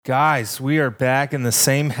Guys, we are back in the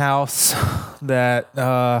same house that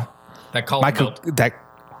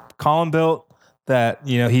Colin built. That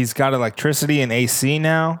he's got electricity and AC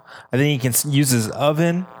now. I think he can use his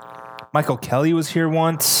oven. Michael Kelly was here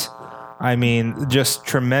once. I mean, just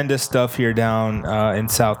tremendous stuff here down in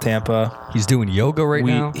South Tampa. He's doing yoga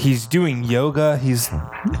now. He's doing yoga. He's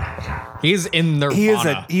in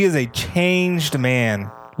Nirvana. He is a changed man,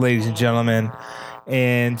 ladies and gentlemen.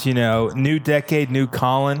 And, new decade, new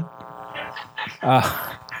Colin.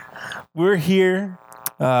 We're here.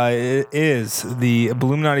 It is the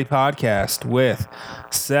Illuminati podcast with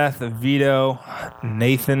Seth, Vito,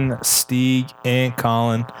 Nathan, Stieg, and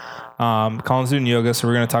Colin. Colin's doing yoga, so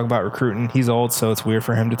we're going to talk about recruiting. He's old, so it's weird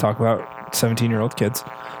for him to talk about 17-year-old kids.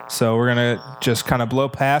 So we're going to just kind of blow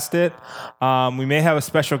past it. We may have a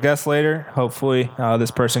special guest later. Hopefully,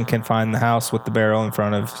 this person can find the house with the barrel in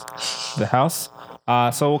front of the house.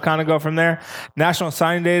 So we'll kind of go from there. National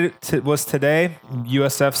Signing Day was today.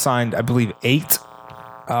 USF signed, I believe, 8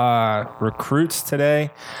 recruits today.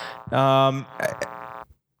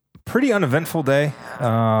 Pretty uneventful day.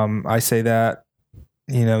 I say that,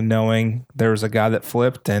 knowing there was a guy that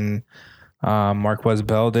flipped and Marquez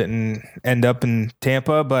Bell didn't end up in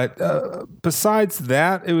Tampa. But besides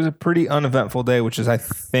that, it was a pretty uneventful day, which is, I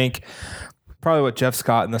think, probably what Jeff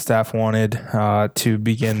Scott and the staff wanted to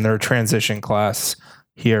begin their transition class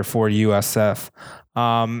here for USF.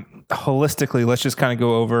 Holistically, let's just kind of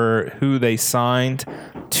go over who they signed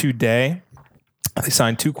today. They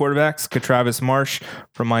signed 2 quarterbacks, Travis Marsh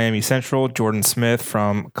from Miami Central, Jordan Smith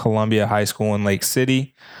from Columbia High School in Lake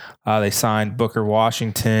City. They signed Booker T.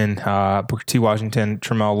 Washington,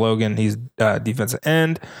 Tramel Logan. He's defensive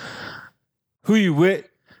end. Who you with?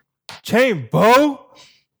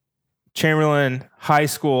 Chamberlain High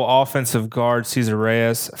School offensive guard Cesar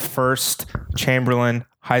Reyes, first Chamberlain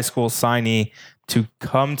High School signee to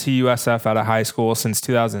come to USF out of high school since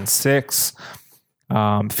 2006.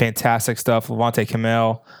 Fantastic stuff. Levante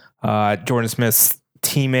Kamel, Jordan Smith's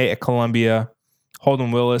teammate at Columbia.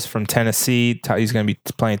 Holden Willis from Tennessee. He's going to be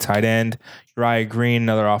playing tight end. Uriah Green,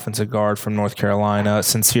 another offensive guard from North Carolina.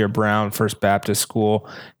 Sincere Brown, First Baptist School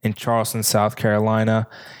in Charleston, South Carolina.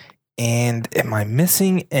 And am I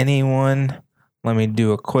missing anyone? Let me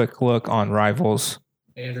do a quick look on Rivals.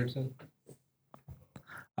 Anderson.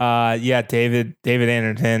 David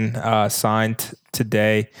Anderson signed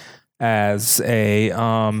today as a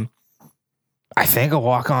I think a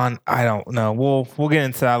walk-on. I don't know. We'll get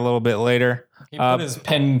into that a little bit later. He put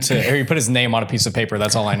he put his name on a piece of paper.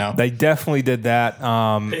 That's all I know. They definitely did that.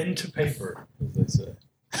 Pen to paper, as they say.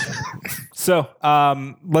 So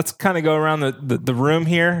let's kind of go around the room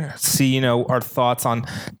here, see our thoughts on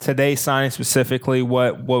today's signing specifically.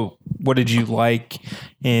 What did you like,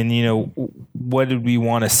 and what did we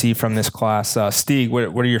want to see from this class? Stieg,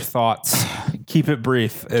 what are your thoughts? Keep it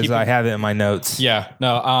brief, I have it in my notes. Yeah,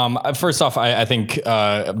 no. First off, I think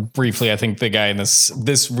briefly, I think the guy in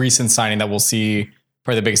this recent signing that we'll see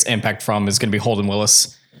probably the biggest impact from is going to be Holden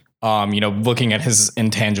Willis. Looking at his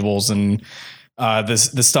intangibles and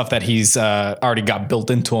this stuff that he's already got built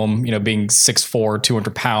into him, being 6'4",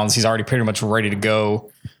 200 pounds, he's already pretty much ready to go.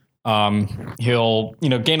 He'll,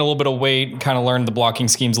 gain a little bit of weight, kind of learn the blocking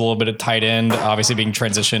schemes a little bit at tight end, obviously being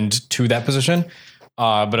transitioned to that position.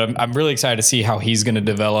 But I'm really excited to see how he's going to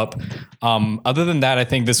develop. Other than that, I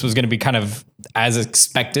think this was going to be kind of as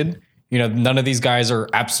expected. None of these guys are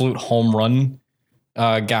absolute home run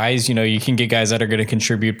guys. You can get guys that are going to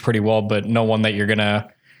contribute pretty well, but no one that you're going to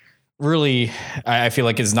really, I feel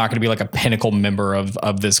like is not going to be like a pinnacle member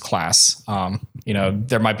of this class.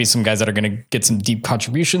 There might be some guys that are going to get some deep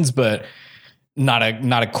contributions, but not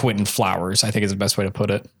a Quentin Flowers, I think is the best way to put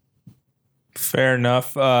it. Fair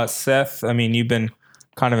enough. Seth, I mean, you've been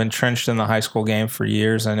kind of entrenched in the high school game for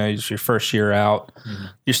years. I know it's your first year out. Mm-hmm.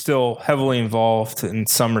 You're still heavily involved in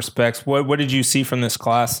some respects. What did you see from this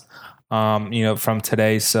class, from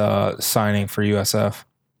today's signing for USF?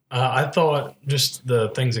 I thought just the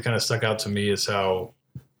things that kind of stuck out to me is how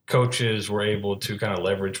coaches were able to kind of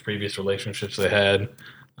leverage previous relationships they had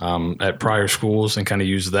at prior schools and kind of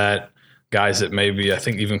use that. Guys that maybe, I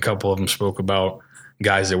think even a couple of them spoke about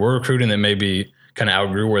guys that were recruiting that maybe kind of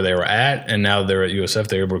outgrew where they were at, and now they're at USF.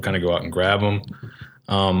 They're able to kind of go out and grab them.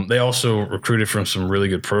 They also recruited from some really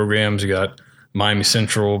good programs. You got Miami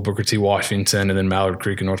Central, Booker T. Washington, and then Mallard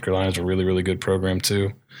Creek in North Carolina is a really, really good program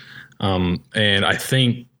too. And I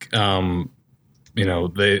think, they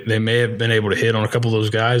may have been able to hit on a couple of those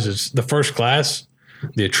guys. It's the first class.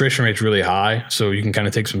 The attrition rate's really high, so you can kind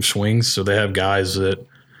of take some swings. So they have guys that,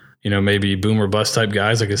 maybe boom or bust type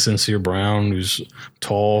guys like a Sincere Brown, who's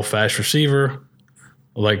tall, fast receiver.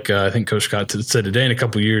 I think Coach Scott said today, in a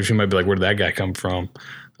couple of years, you might be like, where did that guy come from?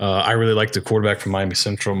 I really like the quarterback from Miami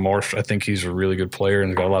Central, Marsh. I think he's a really good player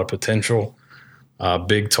and got a lot of potential.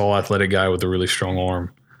 Big, tall, athletic guy with a really strong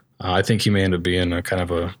arm. I think he may end up being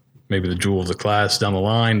maybe the jewel of the class down the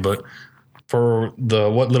line. But for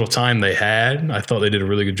what little time they had, I thought they did a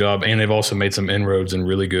really good job. And they've also made some inroads in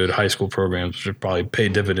really good high school programs, which would probably pay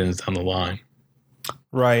dividends down the line.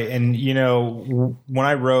 Right. And, when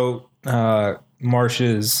I wrote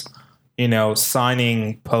Marsh's,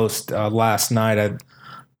 signing post last night, I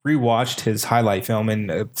rewatched his highlight film,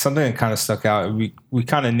 and something that kind of stuck out. We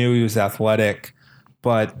kind of knew he was athletic,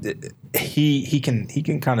 but he can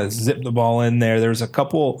kind of zip the ball in there. There's a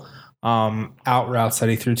couple out routes that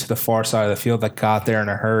he threw to the far side of the field that got there in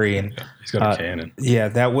a hurry, and he's got a cannon. Yeah,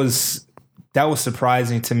 that was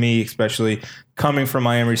surprising to me, especially coming from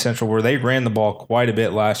Miami Central, where they ran the ball quite a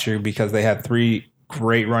bit last year because they had 3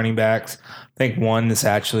 great running backs. I think one is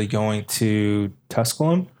actually going to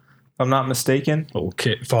Tusculum, if I'm not mistaken.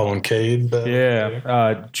 Following Cade.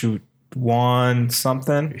 Yeah, Juwan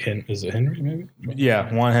something. Is it Henry, maybe?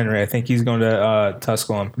 Yeah, Juan Henry. I think he's going to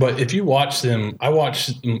Tusculum. But if you watch them, I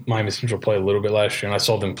watched Miami Central play a little bit last year, and I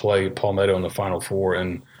saw them play Palmetto in the Final Four,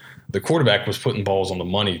 and the quarterback was putting balls on the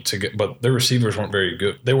money but their receivers weren't very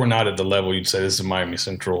good. They were not at the level you'd say this is Miami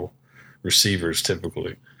Central receivers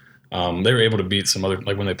typically. They were able to beat some other,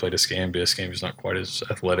 like when they played Escambia. Escambia's not quite as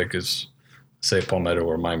athletic as, say, Palmetto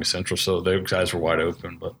or Miami Central, so those guys were wide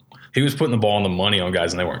open. But he was putting the ball on the money on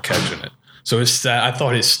guys, and they weren't catching it. So I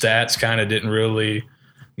thought his stats kind of didn't really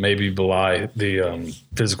maybe belie the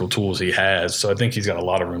physical tools he has. So I think he's got a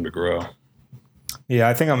lot of room to grow. Yeah,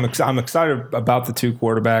 I think I'm excited about the 2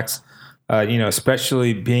 quarterbacks,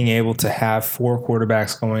 especially being able to have 4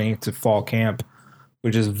 quarterbacks going into fall camp,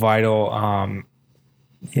 which is vital.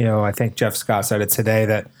 I think Jeff Scott said it today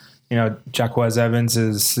that, Jaquez Evans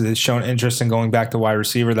has shown interest in going back to wide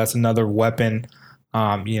receiver. That's another weapon.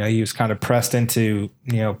 He was kind of pressed into,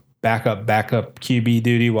 backup QB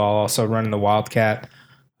duty while also running the Wildcat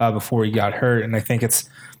before he got hurt. And I think it's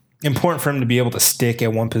important for him to be able to stick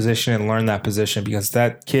at one position and learn that position because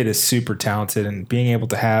that kid is super talented, and being able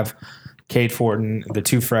to have Cade Fortin, the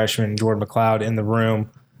 2 freshmen, Jordan McLeod in the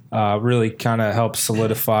room really kind of helps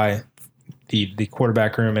solidify the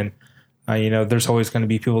quarterback room. And, there's always going to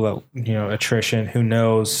be people that, attrition. Who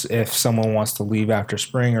knows if someone wants to leave after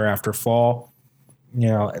spring or after fall.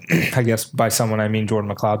 I guess by someone I mean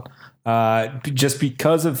Jordan McLeod, just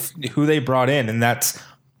because of who they brought in, and that's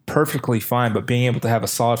perfectly fine. But being able to have a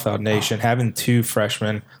solid foundation, having 2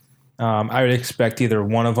 freshmen, I would expect either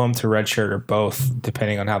one of them to redshirt or both,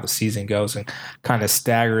 depending on how the season goes, and kind of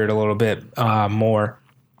stagger it a little bit more.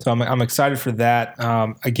 So I'm excited for that.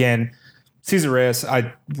 Again, Cesar Reyes,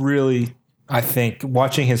 I think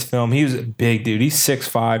watching his film, he was a big dude. He's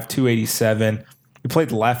 6'5", 287. He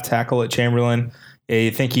played left tackle at Chamberlain. I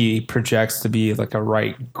think he projects to be like a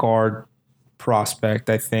right guard prospect.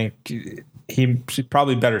 I think he's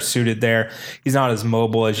probably better suited there. He's not as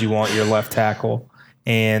mobile as you want your left tackle.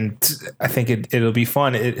 And I think it'll be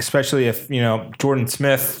fun, especially if, Jordan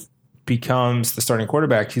Smith becomes the starting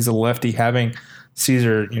quarterback. He's a lefty. Having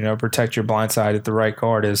Cesar, protect your blind side at the right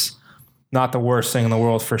guard is not the worst thing in the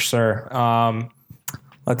world for sure.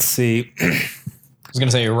 Let's see. I was going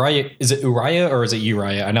to say Uriah. Is it Uriah or is it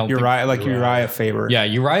Uriah? I know Uriah Faber. Yeah,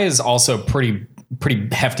 Uriah is also pretty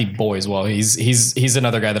hefty boy as well. He's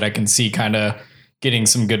another guy that I can see kind of getting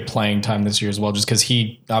some good playing time this year as well, just because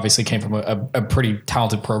he obviously came from a pretty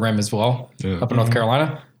talented program as well up in North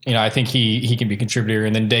Carolina. I think he can be a contributor.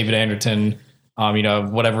 And then David Anderton,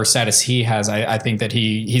 whatever status he has, I think that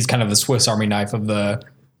he's kind of the Swiss Army knife of the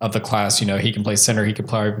class. He can play center, he can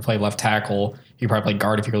play left tackle, he can probably play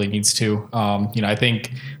guard if he really needs to. I think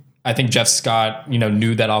Jeff Scott,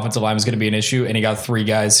 knew that offensive line was going to be an issue, and he got 3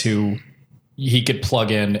 guys who he could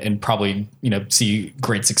plug in and probably, see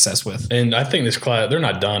great success with. And I think this class, they're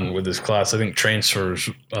not done with this class. I think transfers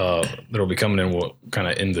that'll be coming in will kind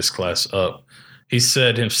of end this class up. He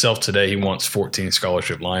said himself today he wants 14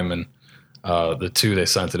 scholarship linemen. The 2 they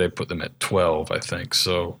signed today put them at 12, I think.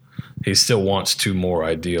 So he still wants 2 more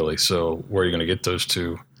ideally. So where are you going to get those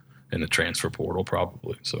 2? In the transfer portal,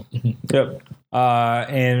 probably. So, Yep.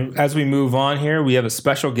 And as we move on here, we have a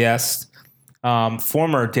special guest,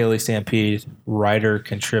 former Daily Stampede writer,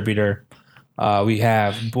 contributor. We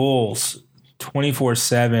have Bulls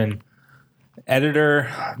 24/7 editor,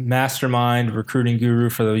 mastermind, recruiting guru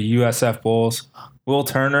for the USF Bulls. Will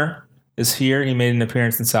Turner is here. He made an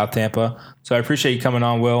appearance in South Tampa. So I appreciate you coming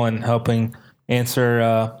on, Will, and helping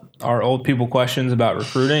answer our old people questions about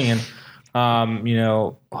recruiting. And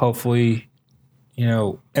hopefully,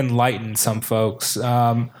 enlighten some folks.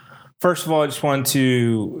 First of all, I just wanted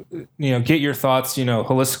to, get your thoughts,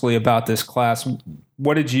 holistically about this class.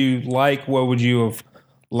 What did you like? What would you have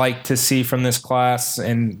liked to see from this class?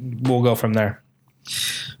 And we'll go from there.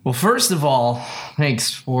 Well, first of all,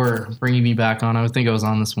 thanks for bringing me back on. I think I was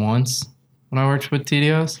on this once when I worked with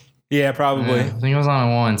TDOs. Yeah, probably. I think I was on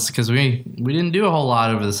it once because we didn't do a whole lot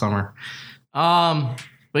over the summer.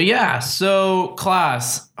 But yeah, so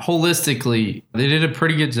class, holistically, they did a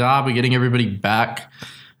pretty good job of getting everybody back.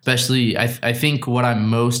 Especially, I think what I'm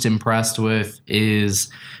most impressed with is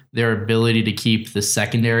their ability to keep the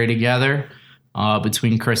secondary together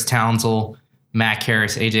between Chris Townsell, Mac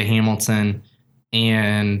Harris, AJ Hamilton,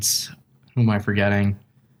 and who am I forgetting?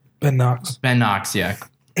 Ben Knox. Ben Knox, yeah.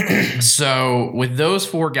 So with those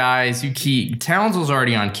four guys, Townsell's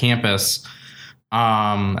already on campus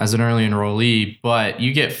as an early enrollee, but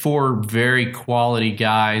you get four very quality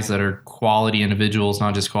guys that are quality individuals,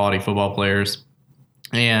 not just quality football players.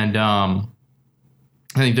 And I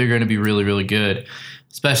think they're going to be really, really good.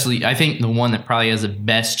 Especially, I think the one that probably has the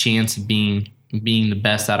best chance of being the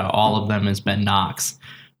best out of all of them is Ben Knox.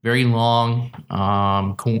 Very long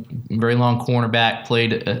cornerback,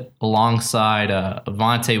 played alongside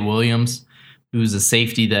Avante Williams, who's a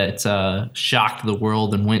safety that shocked the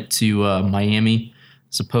world and went to Miami,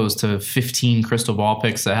 as opposed to 15 crystal ball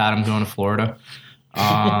picks that had him going to Florida.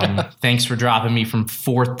 Thanks for dropping me from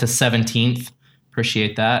 4th to 17th.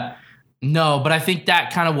 Appreciate that. No, but I think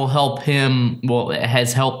that kind of will help him. Well, it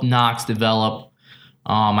has helped Knox develop.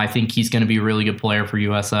 I think he's going to be a really good player for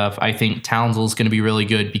USF. I think Townsell's going to be really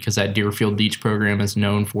good because that Deerfield Beach program is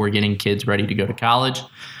known for getting kids ready to go to college.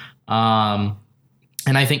 And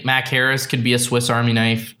I think Mac Harris could be a Swiss Army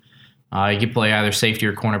knife. He could play either safety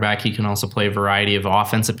or cornerback. He can also play a variety of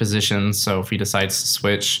offensive positions. So if he decides to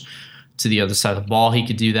switch to the other side of the ball, he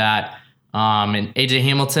could do that. And AJ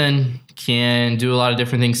Hamilton can do a lot of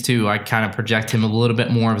different things too. I kind of project him a little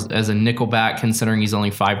bit more as a nickelback, considering he's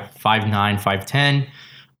only 5'9", 5'10".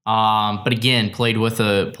 But again, played with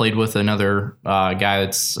another guy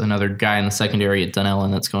that's another guy in the secondary at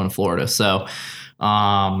Dunellen that's going to Florida. So,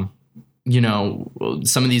 some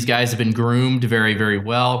of these guys have been groomed very, very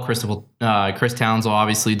well. Chris Townsell,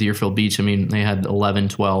 obviously Deerfield Beach. I mean, they had 11,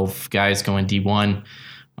 12 guys going D1.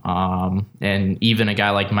 And even a guy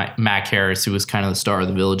like Mac Harris, who was kind of the star of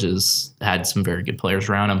the Villages, had some very good players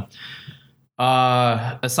around him.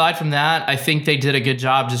 Aside from that, I think they did a good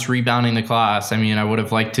job just rebounding the class. I mean, I would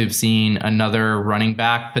have liked to have seen another running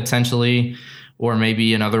back potentially, or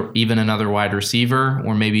maybe another wide receiver,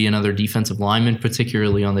 or maybe another defensive lineman,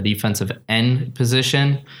 particularly on the defensive end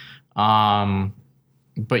position.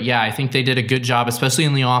 But yeah, I think they did a good job, especially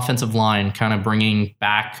in the offensive line, kind of bringing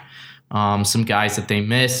back some guys that they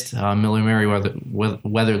missed. Miller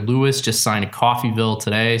Merriweather Lewis just signed a Coffeyville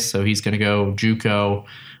today, so he's going to go JUCO.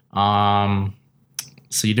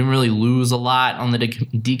 So you didn't really lose a lot on the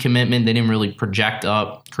decommitment. They didn't really project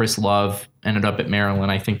up. Chris Love ended up at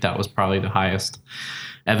Maryland. I think that was probably the highest.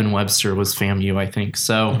 Evan Webster was FAMU, I think.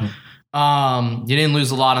 So you didn't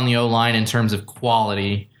lose a lot on the O-line in terms of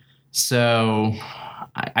quality. So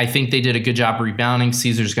I think they did a good job rebounding.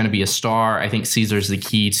 Caesar's going to be a star. I think Caesar's the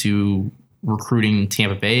key to recruiting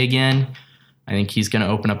Tampa Bay again. I think he's going to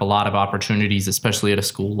open up a lot of opportunities, especially at a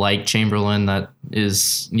school like Chamberlain that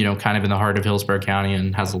is, kind of in the heart of Hillsborough County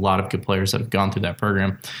and has a lot of good players that have gone through that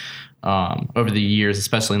program over the years,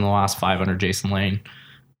 especially in the last 5 under Jason Lane.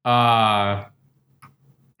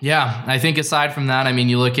 Yeah, I think aside from that, I mean,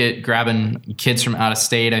 you look at grabbing kids from out of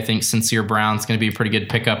state. I think Sincere Brown's going to be a pretty good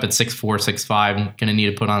pickup at 6'4", 6'5", and going to need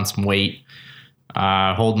to put on some weight.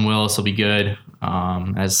 Holden Willis will be good.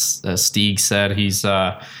 As Stieg said,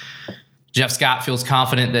 Jeff Scott feels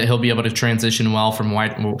confident that he'll be able to transition well from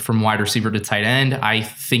wide receiver to tight end. I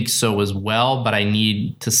think so as well, but I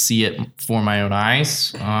need to see it for my own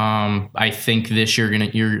eyes. I think this year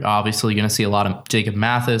you're obviously going to see a lot of Jacob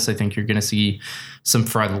Mathis. I think you're going to see some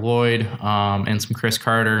Fred Lloyd and some Chris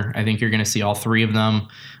Carter. I think you're going to see all three of them,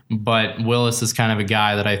 but Willis is kind of a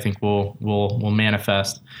guy that I think will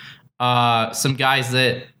manifest. Some guys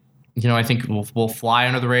that I think will fly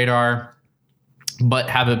under the radar, but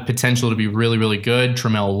have a potential to be really, really good.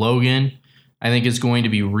 Tramel Logan, I think, is going to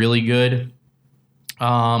be really good.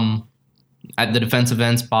 At the defensive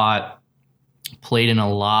end spot, played in a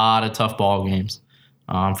lot of tough ball games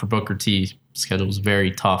for Booker T. Schedule was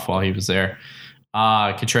very tough while he was there.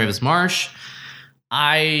 Catravis Marsh,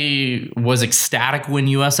 I was ecstatic when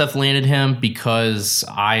USF landed him because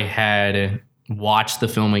I had watched the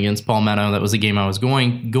film against Palmetto. That was a game I was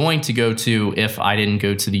going to go to if I didn't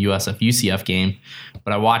go to the USF UCF game.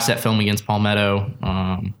 But I watched that film against Palmetto.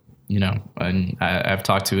 and I've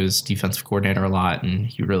talked to his defensive coordinator a lot, and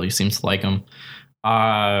he really seems to like him.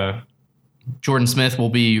 Jordan Smith will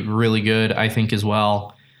be really good, I think, as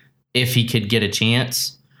well, if he could get a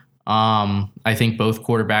chance. I think both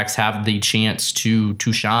quarterbacks have the chance to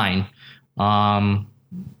shine.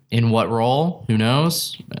 In what role? Who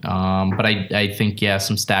knows? But I think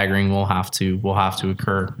some staggering will have to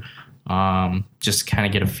occur. Just kind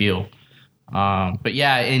of get a feel. But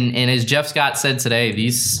and as Jeff Scott said today,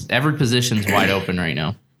 every position's wide open right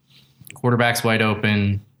now. Quarterback's wide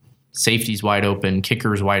open, safety's wide open,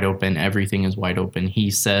 kicker's wide open, everything is wide open.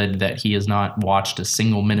 He said that he has not watched a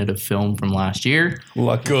single minute of film from last year.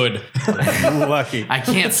 Good. Lucky. I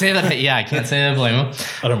can't say that. Yeah, I can't say that. Blame him.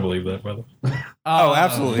 I don't believe that, brother. Oh,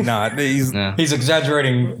 absolutely not. He's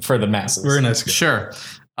exaggerating for the masses. Very nice guy. Sure.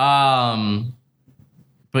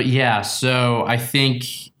 But so I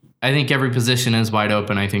think every position is wide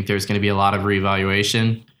open. I think there's going to be a lot of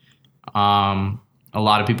reevaluation. A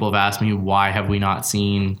lot of people have asked me, why have we not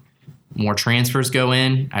seen more transfers go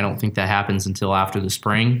in? I don't think that happens until after the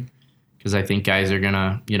spring, because I think guys are going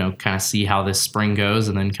to, kind of see how this spring goes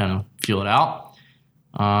and then kind of feel it out.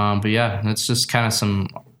 But that's just kind of some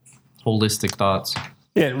holistic thoughts.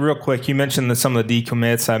 Yeah, real quick, you mentioned some of the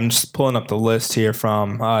decommits. I'm just pulling up the list here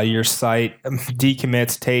from your site.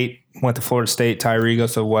 Decommits: Tate went to Florida State, Tyree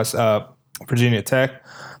goes to Virginia Tech,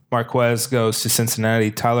 Marquez goes to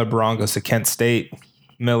Cincinnati, Tyler Braun goes to Kent State,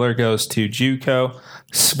 Miller goes to JUCO,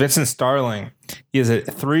 Vincent Starling, he is a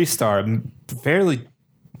 3-star, fairly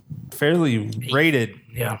rated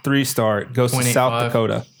 3-star, goes to South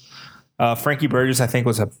Dakota. Frankie Burgess, I think,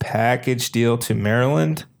 was a package deal to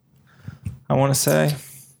Maryland, I want to say.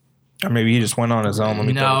 Or maybe he just went on his own. Let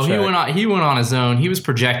me double check. He went on his own. He was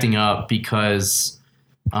projecting up because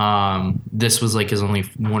this was like his only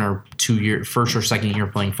 1 or 2 year, first or second year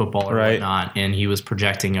playing football or whatnot, and he was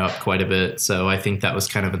projecting up quite a bit. So I think that was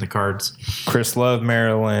kind of in the cards. Chris Love,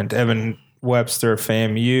 Maryland, Evan Webster,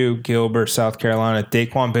 FAMU, Gilbert, South Carolina,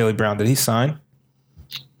 Daquan Bailey Brown. Did he sign?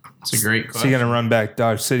 It's a great question. Is he going to run back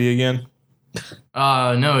Dodge City again?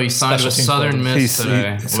 No, he signed with Southern Miss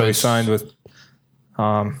today. He signed with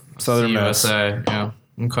Southern Miss. USA. Yeah.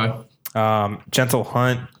 Okay. Gentle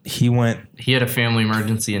Hunt, he had a family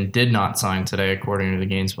emergency and did not sign today, according to the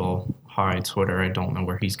Gainesville High Twitter. I don't know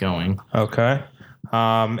where he's going. Okay.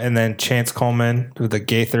 And then Chance Coleman, the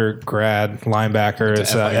Gaither grad linebacker,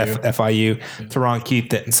 is FIU. Yeah. Teron Keith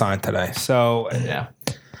didn't sign today. So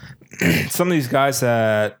some of these guys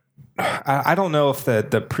that I don't know if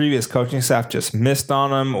the previous coaching staff just missed on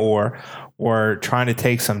them or trying to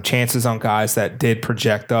take some chances on guys that did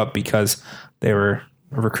project up because they were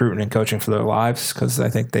recruiting and coaching for their lives, because I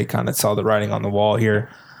think they kind of saw the writing on the wall here.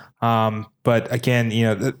 But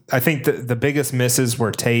again, I think the biggest misses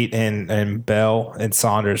were Tate and Bell and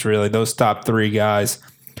Saunders. Really, those top 3 guys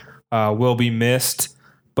will be missed.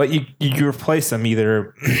 But you replace them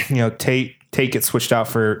either. Tate gets switched out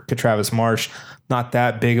for Travis Marsh. Not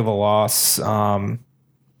that big of a loss.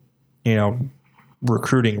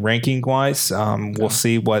 Recruiting ranking wise, we'll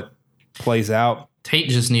see what plays out. Tate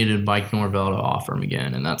just needed Mike Norvell to offer him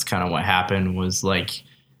again, and that's kind of what happened. Was like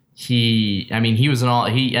he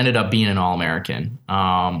ended up being an All-American,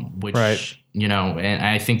 which and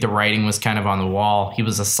I think the writing was kind of on the wall. He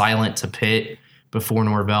was a silent to Pitt before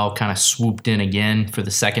Norvell kind of swooped in again for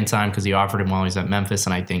the second time, because he offered him while he was at Memphis,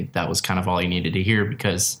 and I think that was kind of all he needed to hear,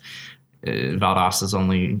 because Valdosta is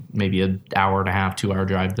only maybe an hour and a half, 2-hour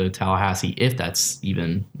drive to Tallahassee, if that's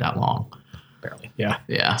even that long. Barely. Yeah.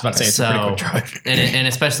 I was about to say it's a pretty quick drive. and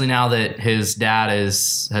especially now that his dad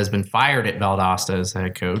has been fired at Valdosta as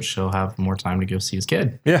head coach, he'll have more time to go see his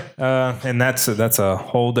kid. Yeah, and that's a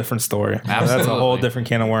whole different story. Absolutely. That's a whole different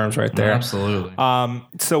can of worms right there. Absolutely.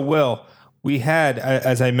 So, Will, we had,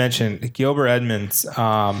 as I mentioned, Gilbert Edmonds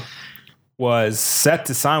was set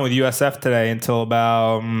to sign with USF today until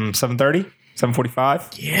about 7:30.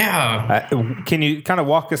 7:45. Yeah. Can you kind of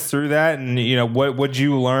walk us through that? And what would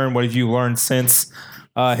you learn? What have you learned since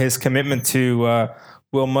his commitment to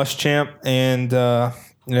Will Muschamp and the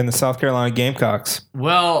South Carolina Gamecocks?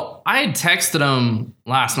 Well, I had texted him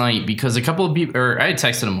last night because a couple of people, or I had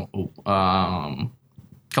texted him a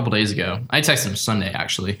couple days ago. I texted him Sunday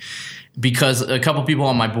actually, because a couple people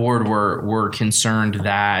on my board were concerned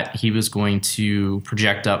that he was going to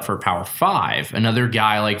project up for Power 5. Another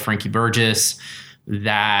guy like Frankie Burgess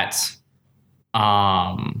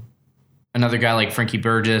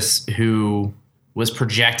who was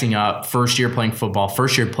projecting up, first year playing football,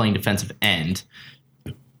 first year playing defensive end.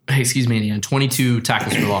 22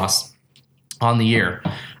 tackles for loss on the year.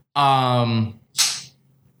 Heard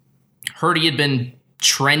he had been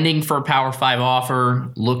trending for a Power 5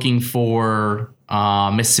 offer, looking for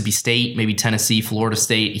Mississippi State, maybe Tennessee, Florida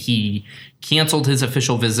State. He canceled his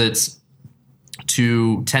official visits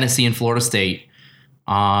to Tennessee and Florida State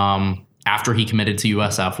after he committed to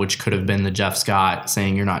USF, which could have been the Jeff Scott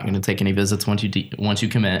saying you're not going to take any visits once you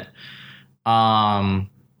commit.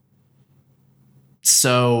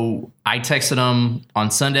 So I texted him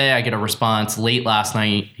on Sunday. I get a response late last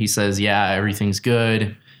night. He says, yeah, everything's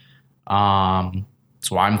good.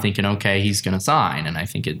 So I'm thinking, okay, he's going to sign. And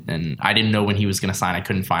I didn't know when he was going to sign. I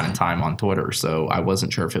couldn't find a time on Twitter. So I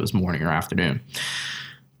wasn't sure if it was morning or afternoon.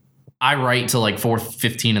 I write till like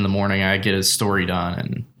 4:15 in the morning. I get his story done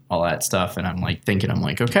and all that stuff. And I'm like,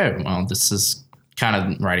 okay, well, this is kind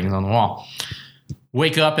of writing's on the wall.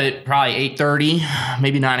 Wake up at probably 8:30,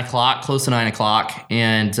 maybe 9 o'clock, close to 9 o'clock.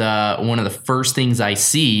 And one of the first things I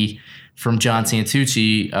see from John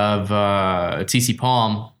Santucci of TC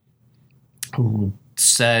Palm, who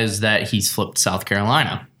says that he's flipped South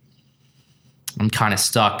Carolina. I'm kind of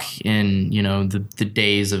stuck in, the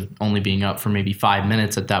days of only being up for maybe 5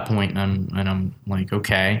 minutes at that point, and I'm like,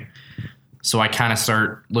 okay. So I kind of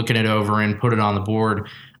start looking it over and put it on the board.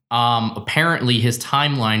 Apparently, his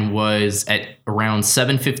timeline was at around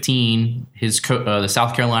 7:15. The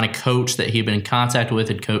South Carolina coach that he had been in contact with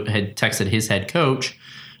had texted his head coach.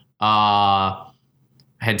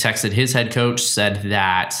 Said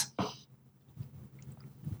that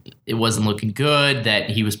it wasn't looking good, that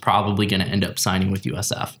he was probably going to end up signing with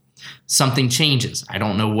USF. Something changes. I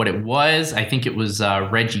don't know what it was. I think it was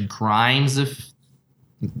Reggie Grimes, if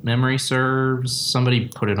memory serves. Somebody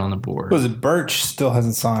put it on the board. Was it Birch still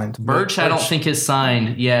hasn't signed? Birch, I don't think has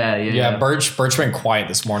signed. Yeah. Birch went quiet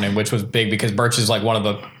this morning, which was big because Birch is like one of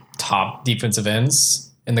the top defensive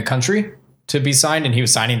ends in the country to be signed, and he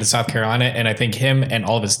was signing to South Carolina, and I think him and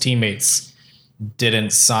all of his teammates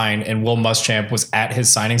didn't sign, and Will Muschamp was at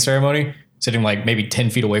his signing ceremony, sitting like maybe 10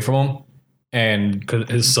 feet away from him. And because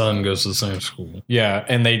his son goes to the same school. Yeah,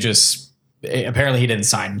 and they just apparently he didn't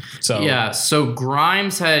sign. So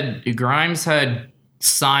Grimes had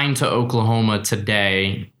signed to Oklahoma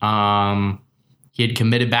today. He had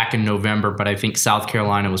committed back in November, but I think South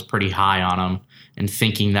Carolina was pretty high on him and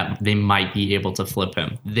thinking that they might be able to flip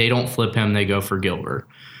him. They don't flip him, they go for Gilbert.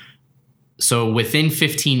 So within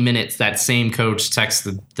 15 minutes, that same coach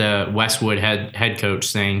texted the Westwood head coach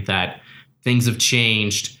saying that things have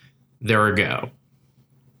changed. They're a go.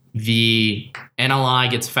 The NLI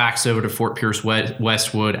gets faxed over to Fort Pierce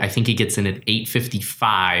Westwood. I think he gets in at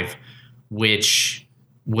 8:55, which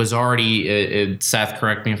was already, Seth,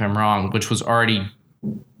 correct me if I'm wrong, which was already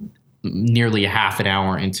nearly a half an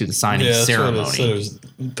hour into the signing ceremony. So it was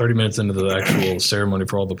 30 minutes into the actual ceremony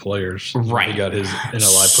for all the players. Right. He got his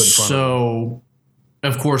NLI put in front of him. So,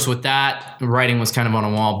 of course, with that, the writing was kind of on a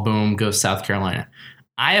wall. Boom, goes South Carolina.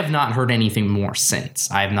 I have not heard anything more since.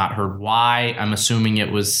 I have not heard why. I'm assuming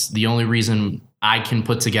it was the only reason I can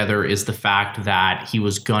put together is the fact that he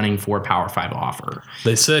was gunning for a Power 5 offer.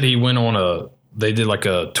 They said he went they did like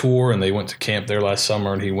a tour and they went to camp there last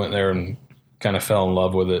summer, and he went there and kind of fell in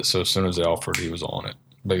love with it. So as soon as they offered, he was on it,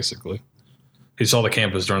 basically. He saw the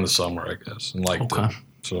campus during the summer, I guess, and liked it.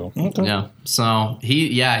 So yeah. So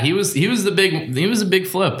he was a big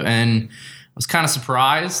flip, and I was kind of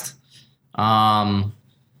surprised.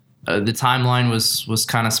 The timeline was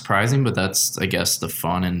kind of surprising, but that's, I guess, the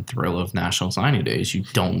fun and thrill of National Signing Days. You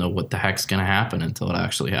don't know what the heck's going to happen until it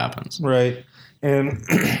actually happens. Right. And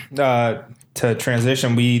to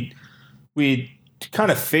transition, we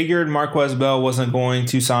kind of figured Marquez Bell wasn't going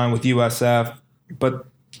to sign with USF, but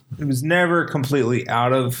it was never completely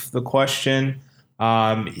out of the question.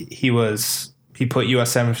 He put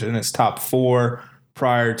USF in his top 4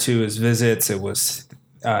 prior to his visits. It was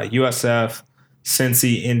USF,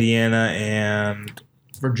 Cincy, Indiana, and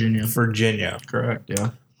Virginia. Correct.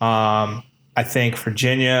 Yeah. I think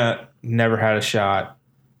Virginia never had a shot.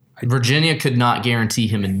 Virginia could not guarantee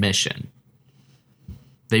him admission.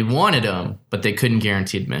 They wanted him, but they couldn't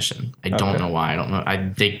guarantee admission. I don't know why. I don't know.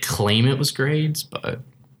 They claim it was grades, but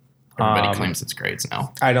everybody claims it's grades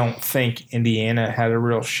now. I don't think Indiana had a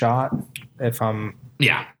real shot. Indiana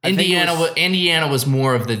was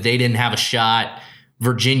more of they didn't have a shot.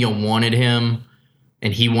 Virginia wanted him,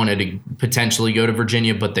 and he wanted to potentially go to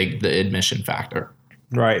Virginia, but the admission factor.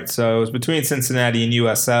 Right. So it was between Cincinnati and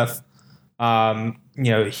USF.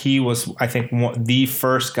 He was, I think, the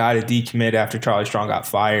first guy to decommit after Charlie Strong got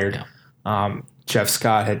fired. Yeah. Jeff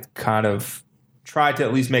Scott had kind of tried to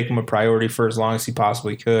at least make him a priority for as long as he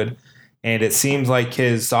possibly could. And it seems like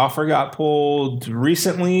his offer got pulled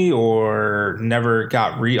recently or never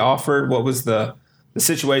got re-offered. What was the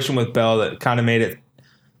situation with Bell that kind of made it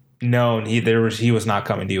known he was not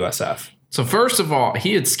coming to USF. So first of all,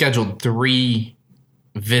 he had scheduled 3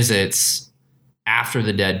 visits after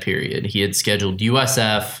the dead period. He had scheduled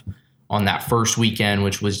USF on that first weekend,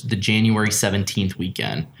 which was the January 17th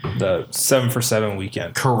weekend. The 7 for 7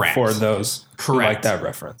 weekend. Correct. For those who like that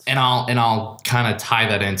reference. And I'll kind of tie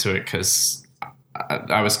that into it because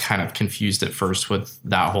I was kind of confused at first with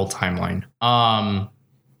that whole timeline.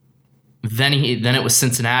 Then it was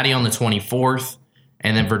Cincinnati on the 24th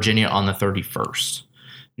and then Virginia on the 31st.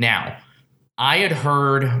 Now, I had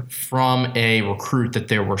heard from a recruit that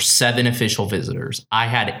there were 7 official visitors. I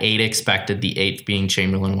had 8 expected, the 8th being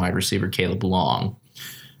Chamberlain wide receiver Caleb Long.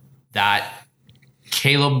 That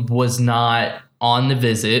Caleb was not on the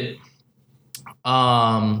visit.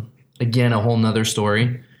 Again, a whole nother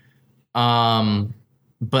story.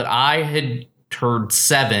 But I had heard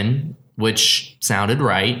 7, which sounded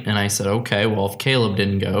right. And I said, okay, well, if Caleb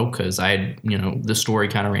didn't go, because I had, the story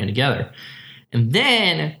kind of ran together. And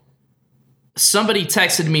then somebody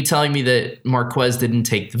texted me telling me that Marquez didn't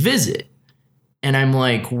take the visit. And I'm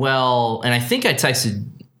like, well, and I think I texted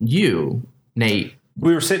you, Nate.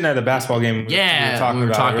 We were sitting at a basketball game. Yeah, we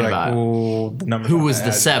were talking about the number who was the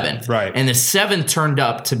 7th. Right. And the 7th turned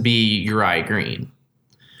up to be Uriah Green,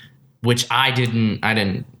 which I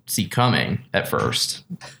didn't see coming at first.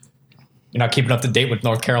 You're not keeping up to date with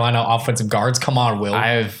North Carolina offensive guards? Come on, Will.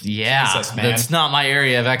 Jesus, man. That's not my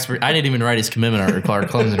area of expert. I didn't even write his commitment article. Our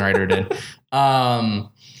Clemson writer did.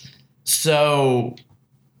 So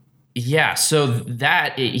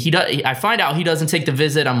that I find out he doesn't take the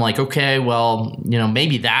visit. I'm like, okay, well,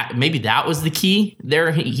 maybe that was the key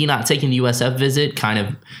there. He not taking the USF visit, kind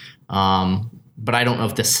of. But I don't know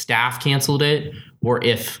if the staff canceled it or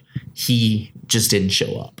if he just didn't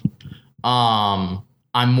show up.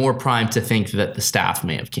 I'm more primed to think that the staff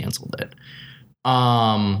may have canceled it.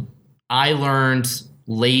 I learned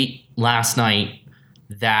late last night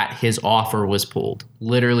that his offer was pulled.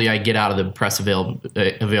 Literally, I get out of the press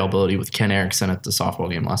availability with Ken Erickson at the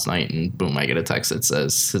softball game last night, and boom, I get a text that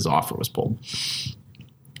says his offer was pulled.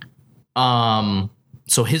 So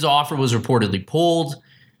his offer was reportedly pulled,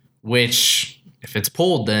 which if it's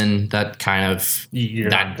pulled, then that kind of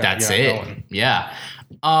that's it. Going. Yeah.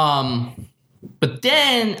 But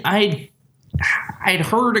then I'd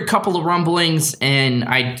heard a couple of rumblings, and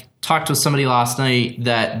I talked with somebody last night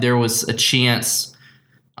that there was a chance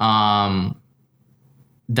of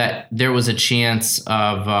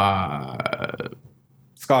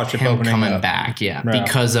scholarship him coming up. back,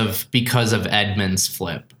 because of Edmond's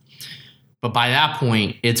flip. But by that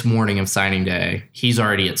point, it's morning of signing day. He's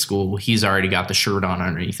already at school. He's already got the shirt on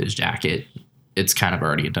underneath his jacket. It's kind of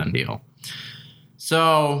already a done deal.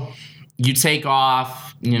 So you take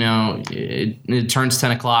off, it turns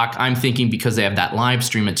 10 o'clock. I'm thinking because they have that live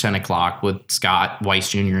stream at 10 o'clock with Scott, Weiss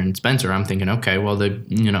Jr., and Spencer, I'm thinking, okay, well, they,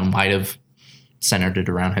 might have centered it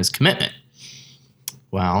around his commitment.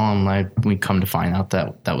 Well, we come to find out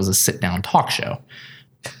that was a sit-down talk show.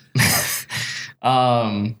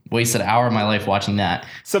 Wasted an hour of my life watching that.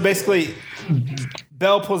 So basically,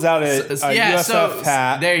 Bell pulls out a USF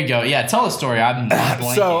hat. There you go. Yeah, tell the story. I'm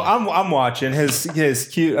blanking. So I'm watching his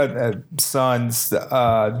cute son's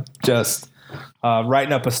just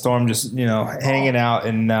writing up a storm, just hanging out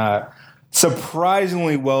and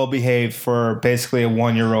surprisingly well behaved for basically a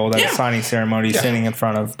 1-year-old at a signing ceremony, sitting in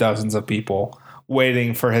front of dozens of people,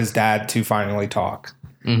 waiting for his dad to finally talk.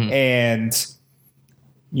 Mm-hmm. And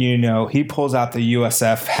he pulls out the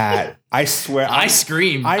USF hat. I swear. I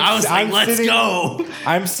screamed. I was like, let's go.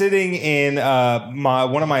 I'm sitting in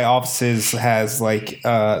one of my offices has like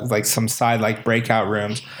some side breakout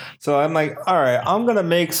rooms. So I'm like, all right, I'm going to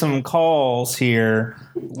make some calls here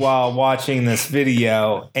while watching this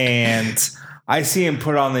video. And I see him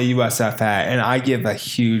put on the USF hat and I give a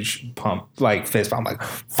huge pump, fist bump. I'm like,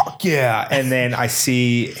 fuck yeah. And then I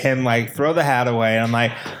see him throw the hat away. And I'm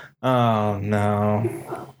like, oh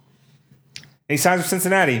no. He signs with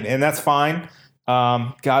Cincinnati, and that's fine.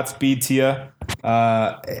 Godspeed to you.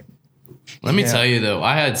 Let me tell you, though,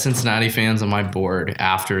 I had Cincinnati fans on my board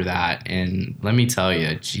after that, and let me tell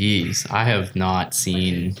you, geez, I have not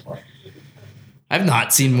seen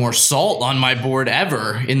more salt on my board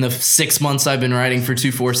ever in the 6 months I've been writing for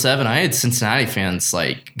 247. I had Cincinnati fans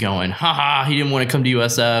going, haha, he didn't want to come to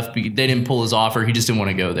USF. They didn't pull his offer. He just didn't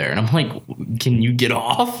want to go there. And I'm like, can you get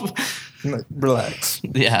off? Relax.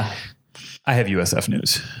 Yeah. I have USF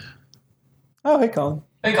news. Oh, hey, Colin.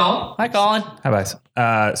 Hey, Colin. Hi, Colin. Hi, guys.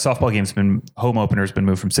 Softball game's home opener's been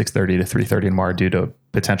moved from 6:30 to 3:30 tomorrow due to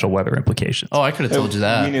potential weather implications. Oh, I could have told you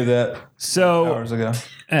that. We knew that hours ago.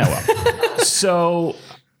 So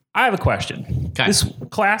I have a question. Okay. This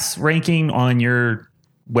class ranking on your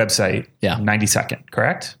website, Yeah. 92nd,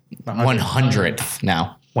 correct? 100th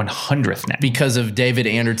now. 100th now. Because of David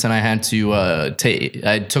Anderson, I had to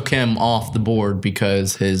I took him off the board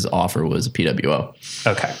because his offer was a PWO,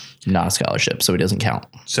 Okay. not a scholarship, so he doesn't count.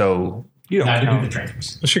 So You don't neither do count. the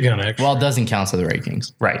transfers. That should count extra. Well, it doesn't count to the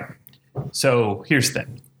rankings. Right. So here's the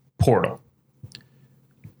thing. Portal.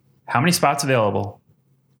 How many spots available?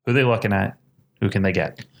 Who are they looking at? Who can they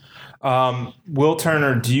get? Will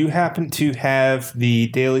Turner, do you happen to have the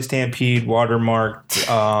Daily Stampede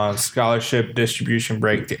watermarked scholarship distribution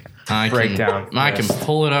breakdown? I can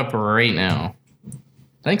pull it up right now.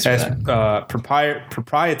 Thanks for As that.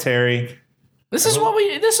 proprietary. This is what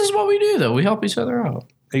we do though. We help each other out.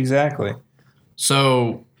 Exactly.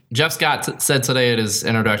 So Jeff Scott said today at his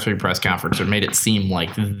introductory press conference, it made it seem like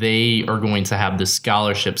they are going to have the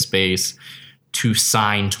scholarship space to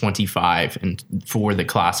sign 25 and for the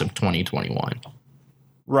class of 2021.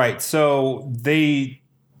 Right. So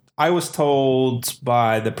I was told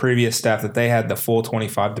by the previous staff that they had the full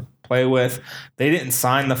 25 to play with. They didn't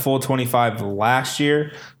sign the full 25 last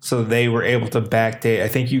year, so they were able to backdate. I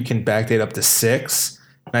think you can backdate up to 6.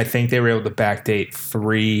 And I think they were able to backdate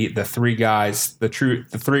the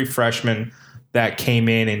three freshmen that came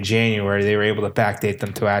in January. They were able to backdate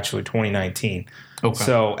them to actually 2019. Okay.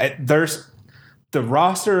 So there's the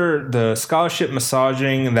roster, the scholarship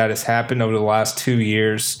massaging that has happened over the last 2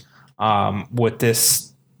 years with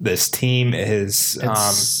this team is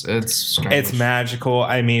It's strange. it's magical.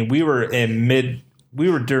 I mean, we were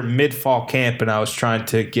during mid-fall camp, and I was trying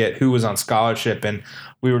to get who was on scholarship, and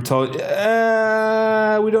we were told,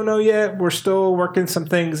 we don't know yet. We're still working some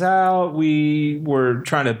things out. We were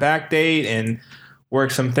trying to backdate and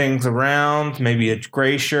work some things around, maybe a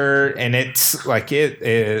gray shirt, and it's like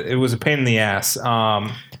it was a pain in the ass.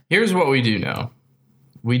 Here's what we do know.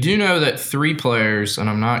 We do know that 3 players, and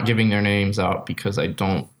I'm not giving their names out because I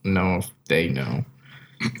don't know if they know.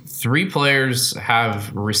 3 players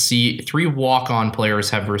have received, 3 walk-on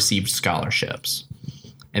players have received scholarships.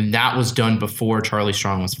 And that was done before Charlie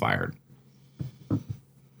Strong was fired.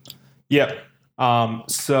 Yep.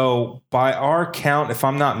 So by our count, if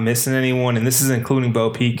I'm not missing anyone, and this is including Bo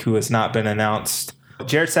Peak, who has not been announced,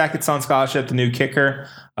 Jared Sackett's on scholarship, the new kicker.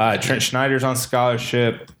 Trent Schneider's on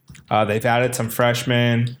scholarship. They've added some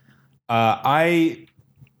freshmen.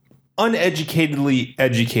 Uneducatedly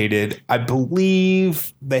educated, I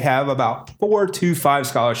believe they have about 4 to 5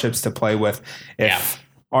 scholarships to play with if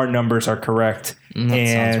our numbers are correct.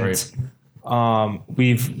 Sounds right.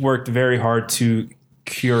 We've worked very hard to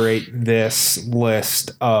curate this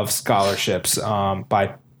list of scholarships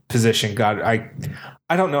by position. God, I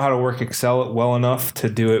don't know how to work Excel well enough to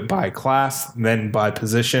do it by class, then by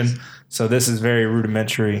position. So this is very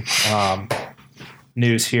rudimentary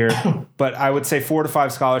news here. But I would say 4 to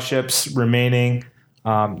 5 scholarships remaining.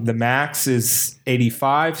 The max is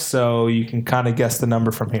 85, so you can kind of guess the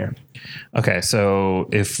number from here. Okay, so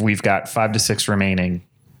if we've got 5 to 6 remaining,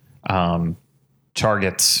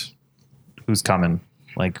 targets, who's coming?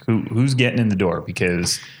 Like who's getting in the door?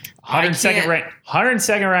 Because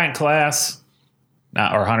 102nd ranked class,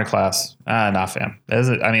 or 100 class, not fam.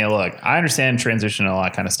 I mean, look, I understand transition and all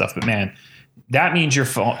that kind of stuff, but man, that means you're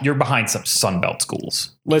behind some Sunbelt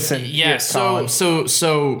schools. Listen, Yeah, so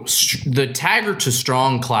the Taggart to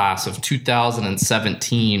Strong class of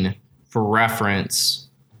 2017, for reference,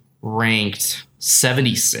 ranked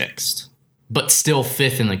 76th, but still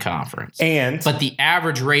 5th in the conference. But the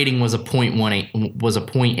average rating was a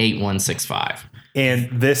 .8165. And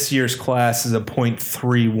this year's class is a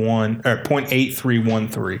 0.31 or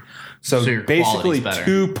 0.8313. So your basically quality's better.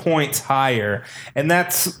 2 points higher. And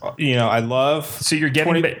that's, I love. So you're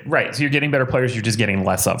getting right. So you're getting better players. You're just getting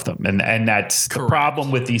less of them, and that's Correct. the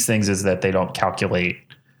problem with these things is that they don't calculate.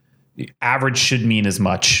 Average should mean as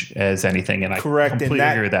much as anything, and I completely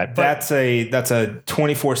agree with that. But That's a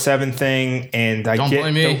 24/7 thing, and I Don't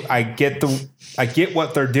blame me. I get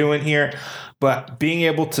what they're doing here, but being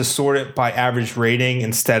able to sort it by average rating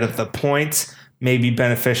instead of the points may be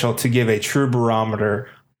beneficial to give a true barometer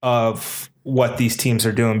of what these teams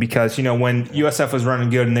are doing. Because when USF was running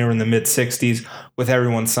good and they were in the mid 60s with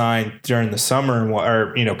everyone signed during the summer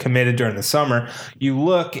or committed during the summer, you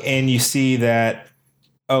look and you see that.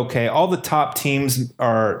 Okay, all the top teams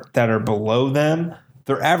that are below them,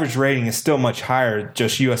 their average rating is still much higher.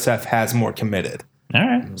 Just USF has more committed. all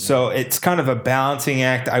right, So it's kind of a balancing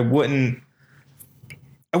act. I wouldn't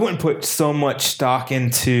put so much stock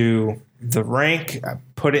into the rank. I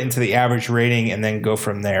put it into the average rating and then go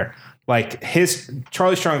from there. Like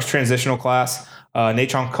Charlie Strong's transitional class,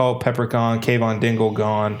 Nathan Culp, Pepper gone, Kayvon Dingle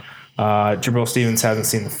gone, Jabril Stevens hasn't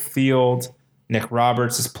seen the field. Nick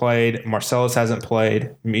Roberts has played. Marcellus hasn't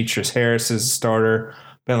played. Demetrius Harris is a starter.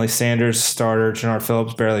 Bentley Sanders is a starter. Jannard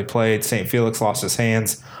Phillips barely played. St. Felix lost his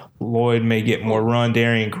hands. Lloyd may get more run.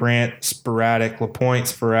 Darian Grant, sporadic. LaPointe,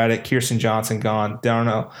 sporadic. Kirsten Johnson, gone.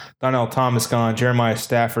 Donnell Thomas, gone. Jeremiah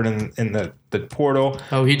Stafford in the portal.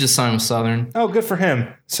 Oh, he just signed with Southern. Oh, good for him.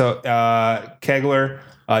 So Kegler.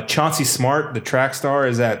 Chauncey Smart, the track star,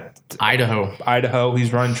 is at Idaho.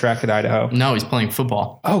 He's running track at Idaho. No, he's playing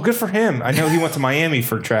football. Oh, good for him. I know he went to Miami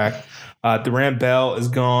for track. Durant Bell is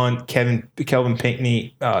gone. Kelvin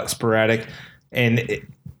Pinckney, sporadic. And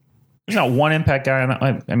There's not one impact guy on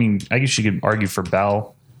that. I mean, I guess you could argue for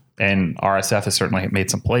Bell, and RSF has certainly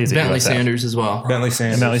made some plays. Bentley at USF. Sanders as well. Bentley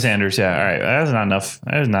Sanders. Yeah. All right. That's not enough.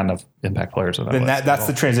 There's not enough impact players on that Then list. that's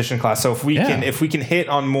the transition class. So if we can hit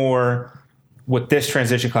on more with this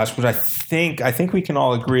transition class, which I think we can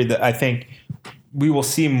all agree that I think we will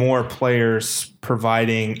see more players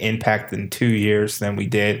providing impact in 2 years than we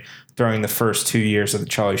did during the first 2 years of the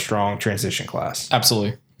Charlie Strong transition class.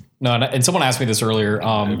 Absolutely. No, and someone asked me this earlier,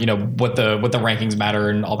 what the rankings matter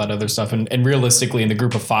and all that other stuff. And realistically, in the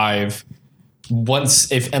group of five,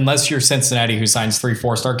 unless you're Cincinnati, who signs 3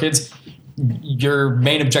 4-star kids, your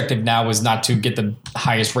main objective now is not to get the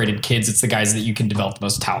highest rated kids. It's the guys that you can develop the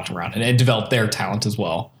most talent around and develop their talent as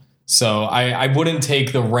well. So I wouldn't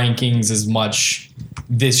take the rankings as much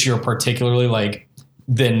this year particularly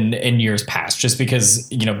than in years past, just because,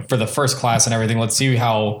 for the first class and everything, let's see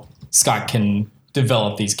how Scott can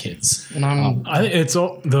develop these kids. I think it's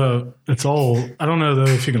all I don't know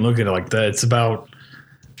though if you can look at it like that. It's about,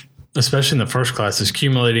 especially in the first class, is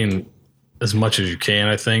accumulating as much as you can,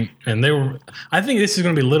 I think. And I think this is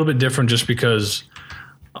going to be a little bit different just because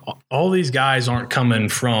all these guys aren't coming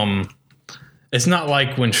from, it's not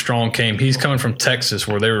like when Strong came, he's coming from Texas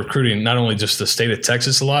where they're recruiting not only just the state of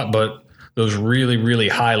Texas a lot, but those really, really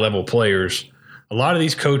high level players. A lot of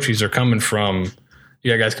these coaches are coming from,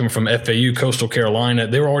 you got guys coming from FAU, Coastal Carolina.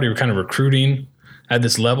 They were already kind of recruiting at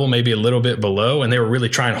this level, maybe a little bit below, and they were really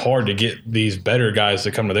trying hard to get these better guys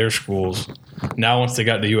to come to their schools. Now, once they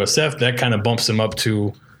got to USF, that kind of bumps them up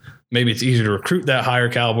to maybe it's easier to recruit that higher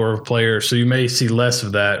caliber of player, so you may see less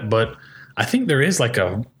of that. But I think there is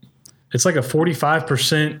it's like a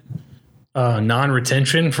 45%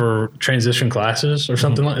 non-retention for transition classes or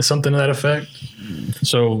something to that effect.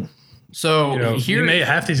 So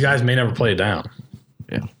half these guys may never play it down.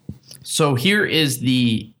 Yeah. So here is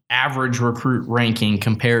the average recruit ranking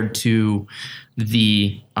compared to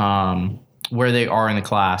the where they are in the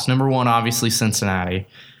class. Number one, obviously Cincinnati.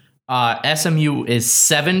 SMU is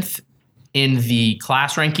 7th in the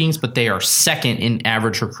class rankings, but they are 2nd in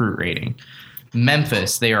average recruit rating.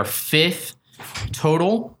 Memphis, they are 5th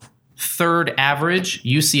total, 3rd average.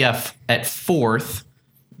 UCF at 4th.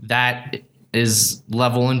 That is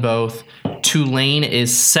level in both. Tulane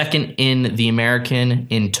is 2nd in the American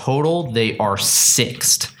in total. They are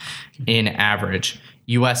 6th in average.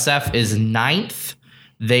 USF is 9th.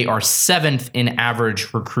 They are 7th in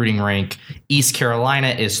average recruiting rank. East Carolina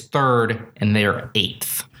is 3rd, and they are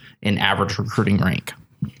 8th in average recruiting rank.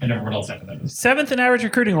 And everyone else after that is 7th in average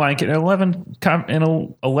recruiting rank in an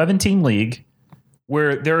 11-team league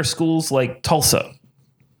where there are schools like Tulsa.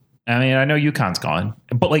 I mean, I know UConn's gone,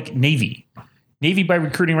 but Navy. Navy by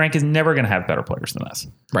recruiting rank is never going to have better players than us.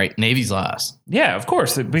 Right. Navy's last. Yeah, of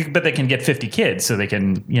course. But they can get 50 kids, so they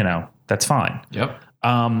can, that's fine. Yep.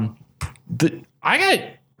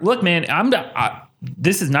 Look, man,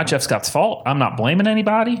 this is not Jeff Scott's fault. I'm not blaming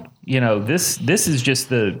anybody. This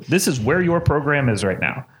is where your program is right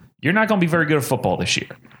now. You're not going to be very good at football this year.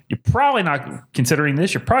 You're probably not, considering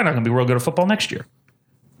this, you're probably not going to be real good at football next year.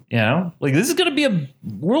 This is going to be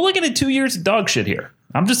we're looking at 2 years of dog shit here.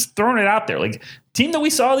 I'm just throwing it out there. Team that we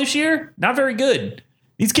saw this year, not very good.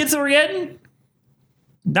 These kids that we're getting,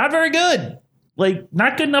 not very good.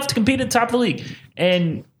 Not good enough to compete at the top of the league.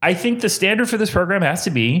 And I think the standard for this program has to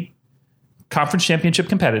be conference championship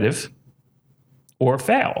competitive or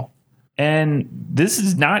fail. And this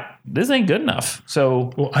ain't good enough.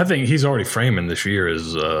 So, well, I think he's already framing this year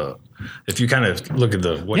as if you kind of look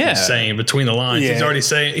at what he's saying between the lines, he's already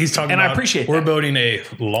saying he's talking about. I appreciate we're that. building a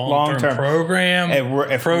long-term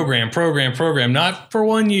program, program, not for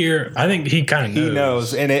 1 year. I think he kind of knows. He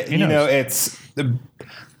knows, and it's the.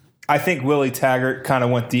 I think Willie Taggart kind of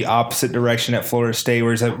went the opposite direction at Florida State,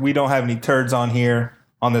 where he's like, we don't have any turds on here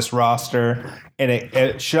on this roster, and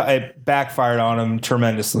it backfired on him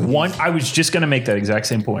tremendously. I was just going to make that exact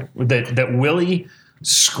same point, that Willie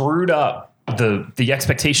screwed up the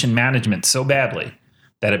expectation management so badly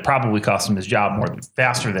that it probably cost him his job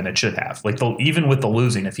faster than it should have. Like even with the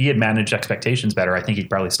losing, if he had managed expectations better, I think he'd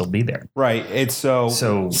probably still be there. Right. It's so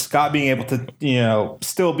Scott being able to,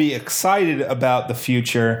 still be excited about the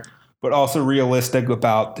future, but also realistic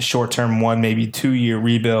about the short term 1, maybe 2 year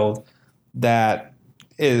rebuild that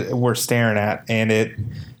we're staring at. And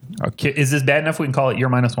is this bad enough we can call it year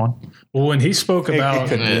 -1? Well, when he spoke about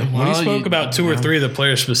Well, 2 or 3 of the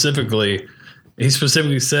players specifically, he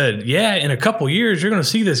specifically said, "Yeah, in a couple years, you're going to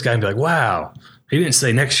see this guy and be like, wow." He didn't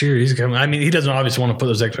say next year he's coming. I mean, he doesn't obviously want to put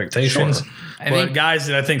those expectations. Sure. But guys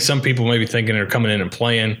that I think some people may be thinking are coming in and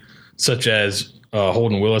playing, such as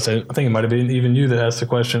Holden Willis. I think it might have been even you that asked the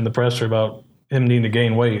question in the presser about him needing to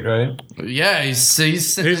gain weight, right? Yeah,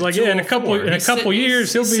 he's like, yeah, in a couple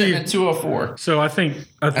years he'll be at 204. So I think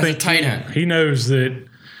a tight end. He knows that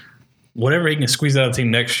whatever he can squeeze out of the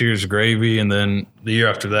team next year is gravy, and then the year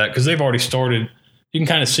after that, because they've already started. You can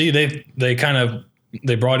kind of see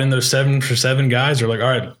they brought in those 7 for 7 guys. They're like, all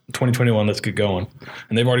right, 2021, let's get going,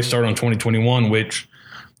 and they've already started on 2021, which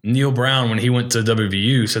Neil Brown, when he went to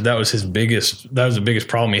WVU, said that was the biggest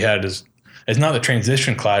problem he had is. It's not the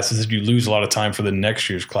transition classes. If you lose a lot of time for the next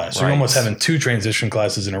year's class, so you're almost having 2 transition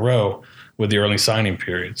classes in a row with the early signing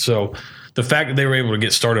period. So the fact that they were able to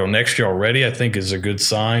get started on next year already, I think, is a good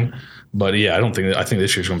sign. But yeah, I think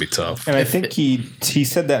this year's going to be tough. And I think he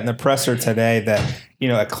said that in the presser today that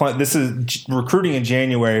this is recruiting in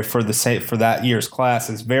January for that year's class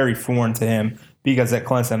is very foreign to him. Because at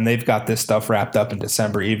Clemson, they've got this stuff wrapped up in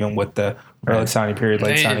December, even with the early signing period,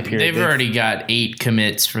 late signing period. They've already got 8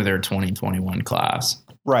 commits for their 2021 class.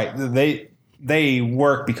 Right. They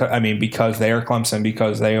work because they are Clemson,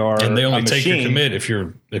 because they are, and they only take your commit if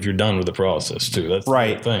you're done with the process too. That's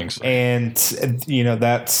right. The thing. So. And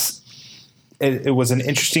it was an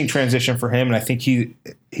interesting transition for him, and I think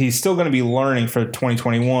he's still going to be learning for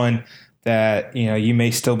 2021 that you may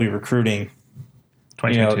still be recruiting.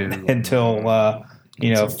 Until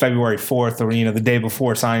February 4th or the day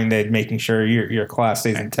before signing day, making sure your class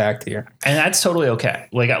stays intact here, and that's totally okay.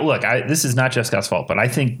 Like, look, this is not Jeff Scott's fault, but I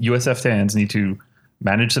think USF fans need to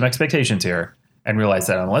manage some expectations here and realize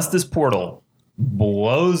that unless this portal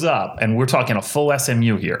blows up, and we're talking a full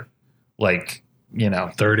SMU here,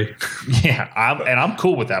 30, yeah, I'm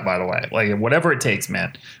cool with that, by the way. Like, whatever it takes,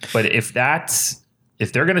 man. But if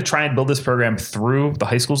they're going to try and build this program through the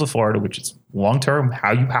high schools of Florida, which is long-term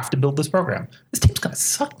how you have to build this program, this team's going to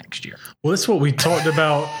suck next year. Well, that's what we talked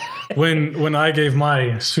about when I gave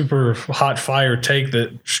my super hot fire take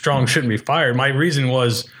that Strong shouldn't be fired. My reason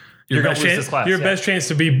was your best chance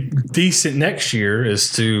to be decent next year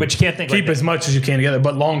is to but you can't think keep as much as you can together.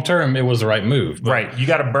 But long-term, it was the right move. Right. You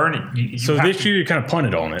got to burn it. So this year, you kind of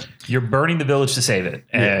punted on it. You're burning the village to save it.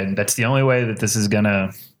 And that's the only way that this is going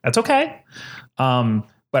to – that's okay.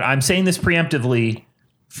 But I'm saying this preemptively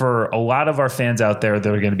for a lot of our fans out there that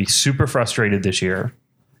are going to be super frustrated this year,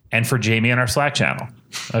 and for Jamie in our Slack channel.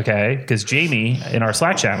 Okay. Because Jamie in our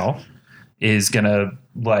Slack channel is going to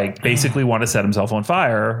basically want to set himself on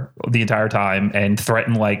fire the entire time and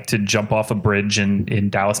threaten to jump off a bridge in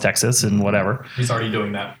Dallas, Texas and whatever. He's already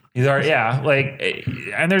doing that.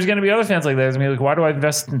 And there's going to be other fans like that. There's going to be why do I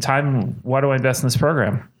invest in time? Why do I invest in this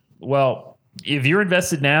program? Well, if you're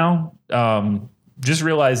invested now, just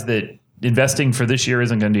realize that investing for this year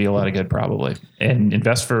isn't going to do you a lot of good, probably. And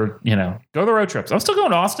invest for, go the road trips. I'm still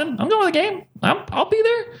going to Austin. I'm going to the game. I'll be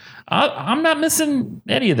there. I'm not missing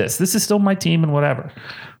any of this. This is still my team and whatever.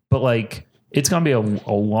 But it's going to be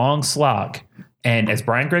a long slog. And as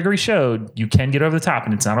Brian Gregory showed, you can get over the top,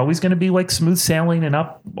 and it's not always going to be smooth sailing and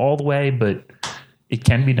up all the way, but it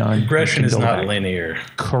can be done. Regression is not linear.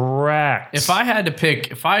 Correct. If I had to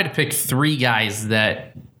pick 3 guys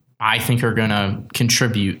that I think are going to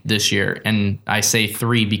contribute this year, and I say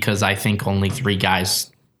 3 because I think only 3 guys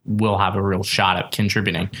will have a real shot at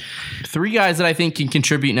contributing. 3 guys that I think can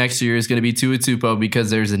contribute next year is going to be Tua Tupo, because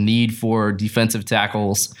there's a need for defensive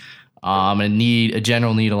tackles, a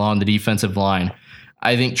general need along the defensive line.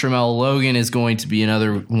 I think Tramel Logan is going to be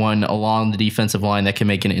another one along the defensive line that can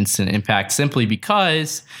make an instant impact, simply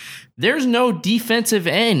because there's no defensive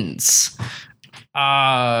ends.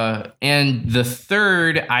 And the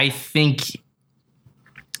third, I think,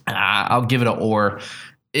 I'll give it an or,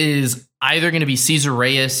 is either going to be Cesar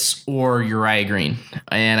Reyes or Uriah Green.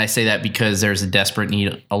 And I say that because there's a desperate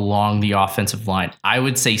need along the offensive line. I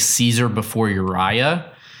would say Cesar before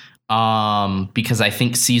Uriah, because I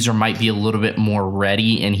think Cesar might be a little bit more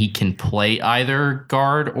ready and he can play either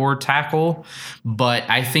guard or tackle. But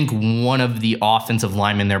I think one of the offensive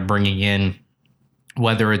linemen they're bringing in,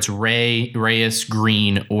 whether it's Reyes,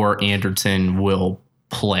 Green, or Anderton, will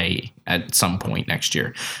play at some point next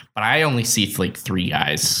year. But I only see like 3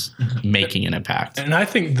 guys making an impact. And I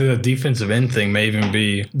think the defensive end thing may even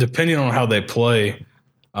be, depending on how they play,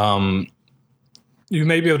 you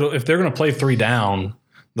may be able to, if they're going to play 3 down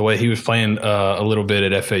the way he was playing a little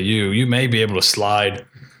bit at FAU, you may be able to slide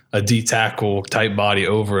a D tackle type body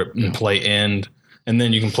over it and play end. And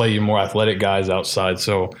then you can play your more athletic guys outside.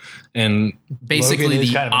 So, and basically Logan is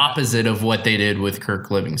the kind of opposite of what they did with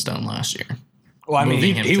Kirk Livingstone last year. well, I mean,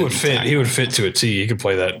 moving him he to would the fit. tackle. He would fit to a T. He could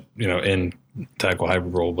play that, in tackle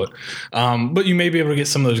hybrid role. But you may be able to get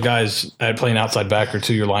some of those guys at playing outside backer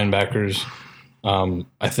to your linebackers.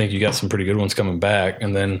 I think you got some pretty good ones coming back,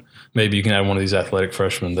 and then maybe you can add one of these athletic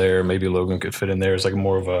freshmen there. Maybe Logan could fit in there as like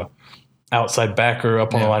more of a outside backer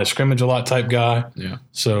up on the line of scrimmage a lot type guy. Yeah.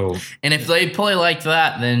 So And if they play like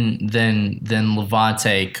that, then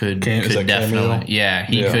Levante could is that definitely,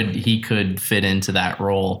 Cameo? he could fit into that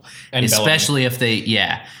role, And especially if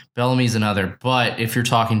Bellamy's another. But if you're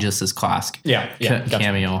talking just as class, gotcha.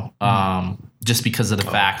 cameo, just because of the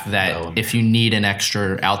fact that Bellamy. if you need an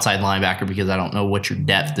extra outside linebacker, because I don't know what your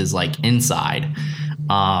depth is like inside.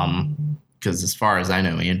 Because as far as I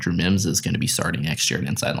know, Andrew Mims is going to be starting next year at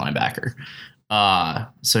inside linebacker.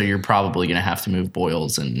 So you're probably going to have to move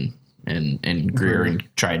Boyles and Greer and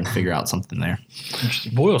try and figure out something there.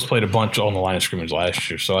 Boyles played a bunch on the line of scrimmage last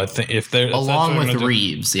year. So I think if they're Along with Reeves.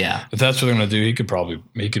 Reeves, yeah. If that's what they're going to do, he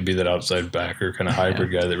could be that outside backer kind of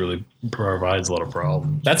hybrid guy that really provides a lot of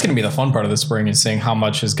problems. That's going to be the fun part of the spring is seeing how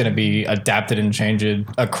much is going to be adapted and changed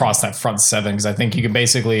across that front 7. Because I think you can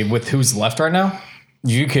basically, with who's left right now,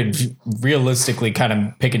 you could realistically kind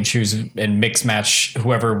of pick and choose and mix match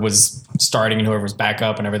whoever was starting and whoever was back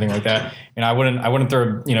up and everything like that. And I wouldn't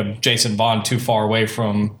throw Jason Vaughn too far away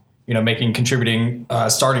from making contributing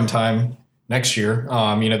starting time next year.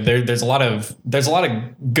 There's a lot of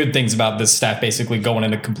good things about this staff basically going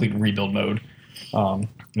into complete rebuild mode.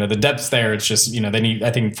 The depth's there. It's just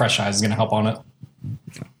I think fresh eyes is going to help on it.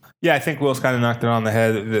 Yeah, I think Will's kind of knocked it on the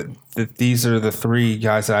head that these are the 3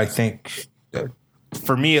 guys that I think,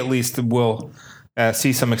 for me at least, will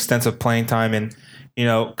see some extensive playing time. And,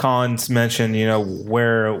 Collins mentioned,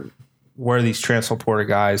 where these transfer portal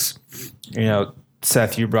guys,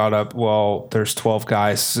 Seth, you brought up, well, there's 12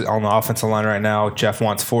 guys on the offensive line right now. Jeff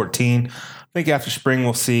wants 14. I think after spring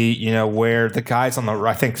we'll see, where the guys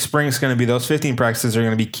I think spring's going to be, those 15 practices are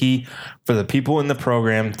going to be key for the people in the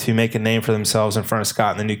program to make a name for themselves in front of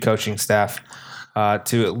Scott and the new coaching staff,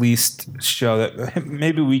 to at least show that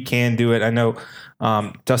maybe we can do it. I know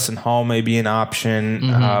Dustin Hall may be an option,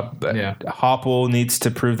 but Hopple needs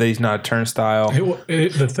to prove that he's not a turnstile.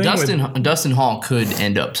 The thing Dustin Hall could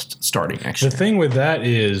end up starting next year. The thing with that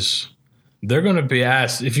is they're going to be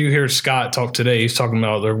asked. If you hear Scott talk today, he's talking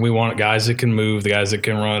about we want guys that can move, the guys that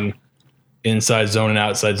can run inside zone and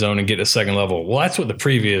outside zone and get a second level. Well, that's what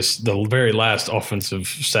the very last offensive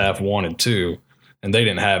staff wanted too, and they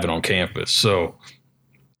didn't have it on campus. So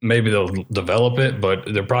maybe they'll develop it, but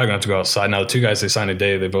they're probably going to have to go outside. Now, the 2 guys they signed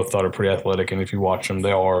today, they both thought are pretty athletic, and if you watch them,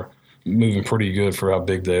 they are moving pretty good for how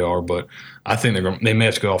big they are. But I think they may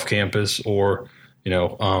have to go off campus, or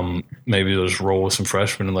maybe they'll just roll with some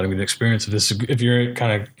freshmen and let them get experience. If you're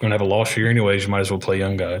kind of going to have a loss year anyways, you might as well play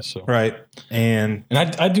young guys. So. Right, and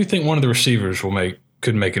I do think one of the receivers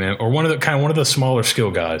could make an, or one of the smaller skill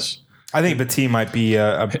guys. I think Batee might be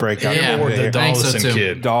a breakout. Yeah, Or the I think so Dollison too.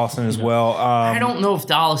 kid. Dawson as well. I don't know if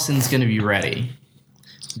Dollison's going to be ready.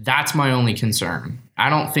 That's my only concern. I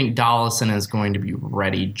don't think Dollison is going to be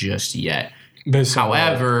ready just yet.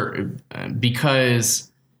 However,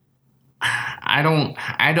 because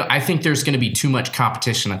I think there's going to be too much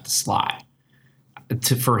competition at the slot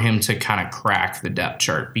for him to kind of crack the depth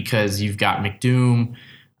chart, because you've got McDoom.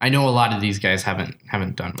 I know a lot of these guys haven't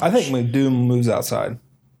done much. I think McDoom moves outside.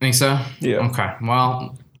 Think so? Yeah. Okay.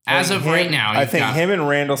 Well, as of right now, I think him and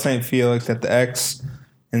Randall St. Felix at the X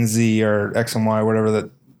and Z, or X and Y, whatever that.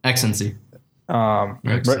 X and Z.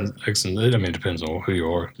 Excellent. I mean, it depends on who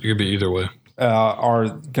you are. You could be either way. Are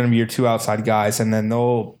going to be your 2 outside guys, and then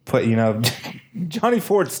they'll put, Johnny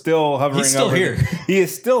Ford's still hovering. He's still here. He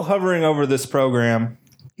is still hovering over this program.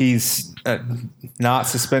 He's not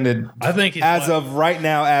suspended. I think of right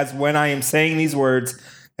now, as when I am saying these words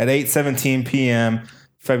at 8:17 p.m.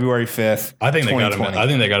 February 5th. I think they got him. I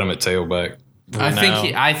think they got him at tailback.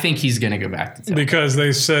 I think he's going to go back to tailback. Because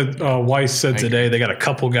they said Weiss said today they got a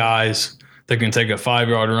couple guys that can take a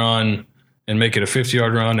 5-yard run and make it a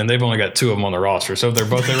 50-yard run, and they've only got 2 of them on the roster. So if they're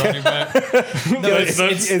both their running back,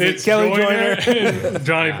 Is it Kelly Joyner and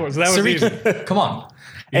Johnny Ford? So that was easy. Come on.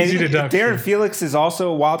 Easy And deduction. Darren Felix is also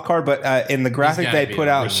a wild card, but in the graphic gotta they be put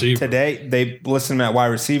a out receiver. today, they listed him at wide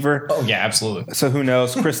receiver. Oh yeah, absolutely. So who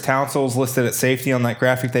knows? Chris Townsell's listed at safety on that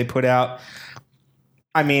graphic they put out.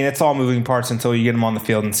 I mean, it's all moving parts until you get them on the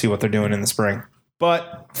field and see what they're doing in the spring.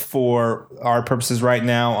 But for our purposes right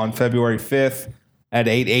now, on February 5th at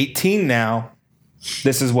 8:18 now,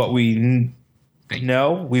 this is what we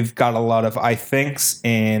know. We've got a lot of I thinks,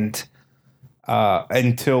 and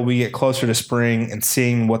until we get closer to spring and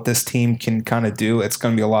seeing what this team can kind of do, it's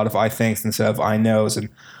going to be a lot of I thinks instead of I knows. And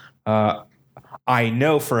I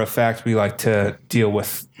know for a fact we like to deal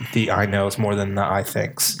with the I knows more than the I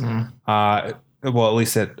thinks. Well, at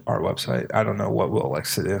least at our website. I don't know what Will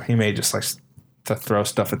likes to do. He may just likes to throw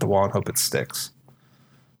stuff at the wall and hope it sticks.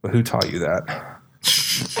 But who taught you that?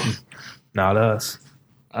 Not us.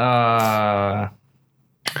 And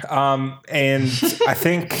I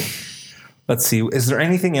think, let's see, is there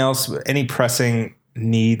anything else, any pressing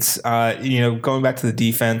needs? Going back to the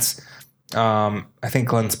defense, I think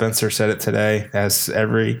Glenn Spencer said it today, as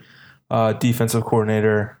every defensive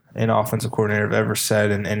coordinator and offensive coordinator have ever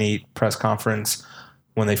said in any press conference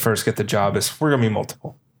when they first get the job is, we're going to be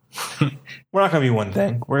multiple. We're not going to be one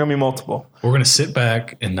thing. We're going to be multiple. We're going to sit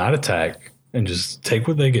back and not attack and just take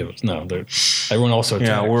what they give us. No, everyone also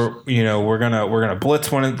attacks. Yeah, we're gonna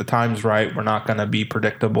blitz when the time's right. We're not gonna be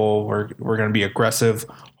predictable. We're gonna be aggressive,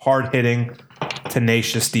 hard hitting,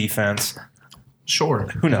 tenacious defense. Sure.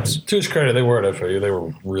 Who knows? To his credit, they were at FAU. They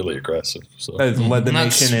were really aggressive. So Led the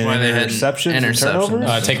That's nation in why they had interceptions and interceptions.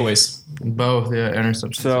 turnovers. Takeaways. Both, yeah,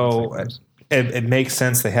 interceptions. So it makes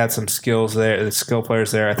sense. They had some skills there, the skill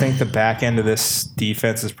players there. I think the back end of this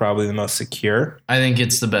defense is probably the most secure. I think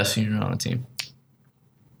it's the best unit on the team.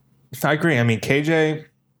 I agree. I mean, KJ,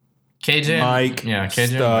 Mike, yeah,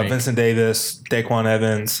 KJ, Mike. Vincent Davis, Daquan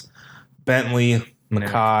Evans, Bentley,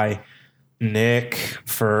 Mackay, Nick,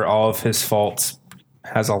 for all of his faults,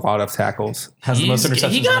 has a lot of tackles. Has the most interceptions.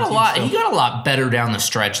 He got on a the lot. team He still. got a lot better down the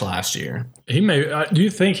stretch last year. he may. Do you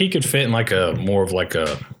think he could fit in like a more of like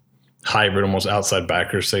a hybrid, almost outside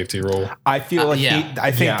backer safety role? I feel like yeah. I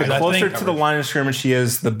think the I closer think- to the line of scrimmage he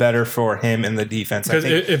is, the better for him in the defense. I 'Cause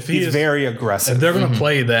think if he he's is- very If aggressive. they're going to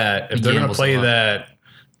play that, if they're going to gambles play a lot. that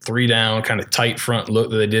 3 down kind of tight front look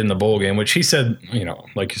that they did in the bowl game, which he said,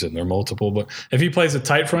 like you said, they're multiple, but if he plays the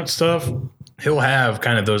tight front stuff, he'll have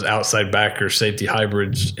kind of those outside backer safety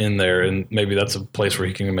hybrids in there, and maybe that's a place where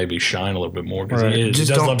he can maybe shine a little bit more because Right. he Just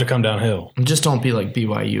does don't- love to come downhill. Just don't be like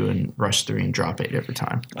BYU and rush 3 and drop 8 every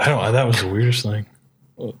time. That was the weirdest thing.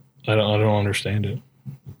 I don't understand it.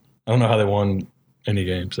 I don't know how they won any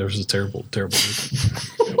games. There was a terrible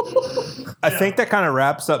I think that kind of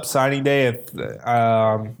wraps up signing day. If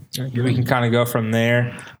we can kind of go from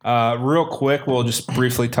there. Real quick, we'll just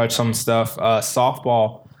briefly touch some stuff.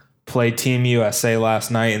 Softball played Team USA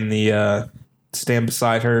last night in the Stand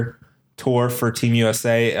Beside Her tour for Team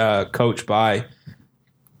USA, coached by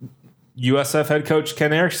USF head coach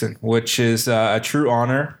Ken Erickson, which is a true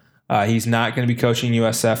honor. He's not going to be coaching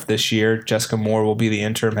USF this year. Jessica Moore will be the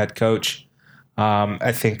interim head coach.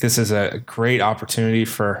 I think this is a great opportunity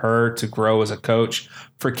for her to grow as a coach,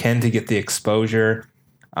 for Ken to get the exposure,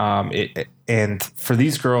 and for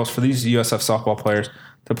these girls, for these USF softball players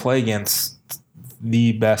to play against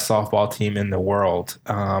the best softball team in the world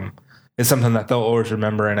is something that they'll always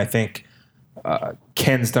remember. And I think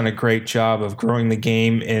Ken's done a great job of growing the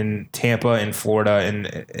game in Tampa and Florida,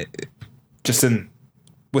 and just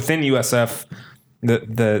within USF,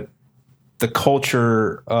 the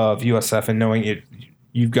culture of USF and knowing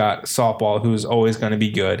you've got softball who's always going to be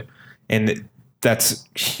good, and that's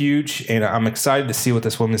huge. And I'm excited to see what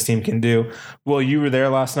this women's team can do. Well, you were there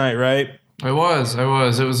last night, right? I was. It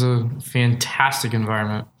was a fantastic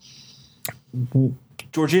environment.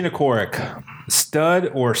 Georgina Korick, stud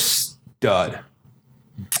or stud?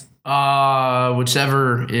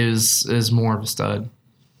 Whichever is more of a stud.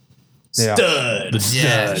 Yeah.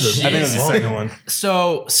 Yeah. I think it was the second one.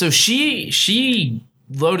 So she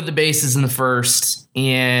loaded the bases in the first,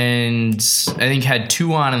 and I think had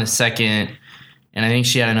 2 on in the second, and I think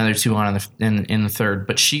she had another 2 on in the third.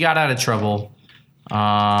 But she got out of trouble.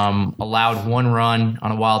 Allowed 1 run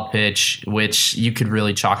on a wild pitch, which you could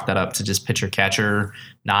really chalk that up to just pitcher catcher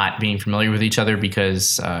not being familiar with each other,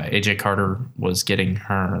 because AJ Carter was getting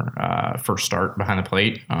her first start behind the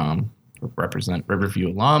plate. Represent Riverview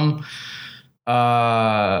alum.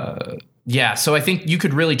 So I think you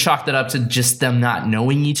could really chalk that up to just them not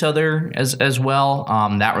knowing each other as well.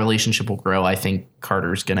 That relationship will grow. I think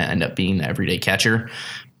Carter's going to end up being the everyday catcher.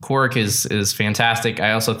 Korick is fantastic.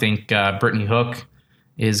 I also think Brittany Hook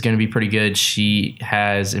is going to be pretty good. She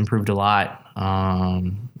has improved a lot.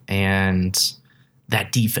 And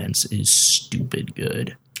that defense is stupid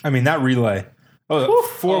good. I mean, that relay.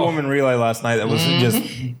 Four-woman relay last night. That was just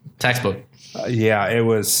Textbook. yeah, it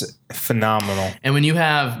was phenomenal. And when you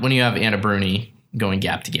have Anna Bruni going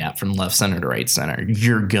gap to gap from left center to right center,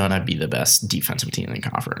 you're gonna be the best defensive team in the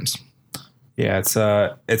conference. Yeah,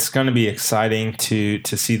 it's going to be exciting to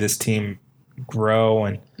see this team grow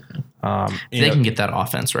and They can get that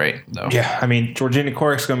offense right, though. Yeah, I mean, Georgina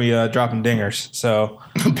Corrick's going to be dropping dingers, so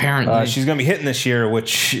apparently she's going to be hitting this year,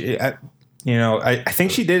 which I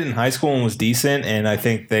think she did in high school and was decent, and I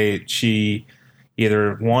think she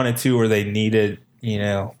either wanted to or they needed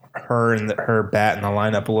her and her bat in the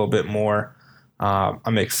lineup a little bit more.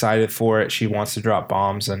 I'm excited for it. She wants to drop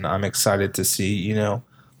bombs, and I'm excited to see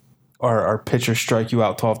our pitcher strike you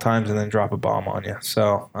out 12 times and then drop a bomb on you.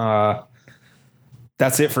 So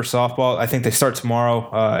that's it for softball. I think they start tomorrow,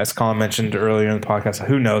 as Colin mentioned earlier in the podcast.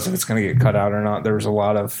 Who knows if it's going to get cut out or not? There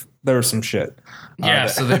was some shit. Yeah,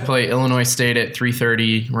 so they play Illinois State at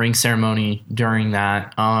 3:30, ring ceremony during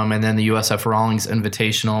that, and then the USF Rawlings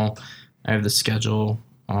Invitational. I have the schedule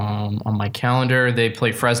on my calendar. They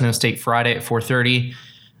play Fresno State Friday at 4:30.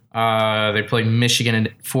 They play Michigan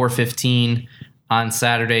at 4:15 on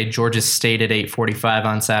Saturday. Georgia State at 8:45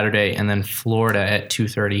 on Saturday, and then Florida at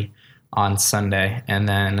 2:30 on Sunday. And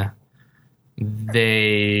then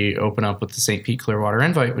they open up with the St. Pete Clearwater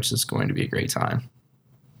Invite, which is going to be a great time.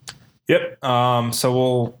 Yep.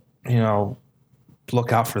 So we'll,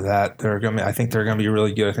 look out for that. I think they're gonna be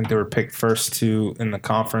really good. I think they were picked first in the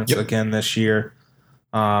conference again this year.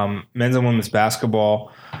 Men's and women's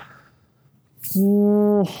basketball,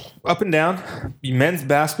 up and down. Men's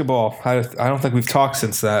basketball, I don't think we've talked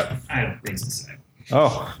since that. I have things to say.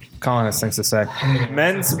 Oh, Colin has things to say.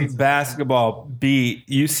 Men's basketball beat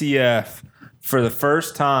UCF for the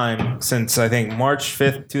first time since I think March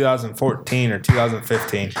 5th, 2014 or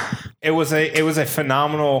 2015. It was a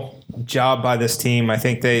phenomenal job by this team. I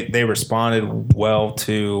think they responded well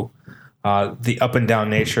to the up and down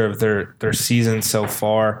nature of their season so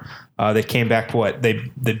far. They came back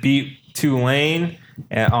they beat Tulane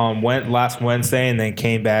went last Wednesday and then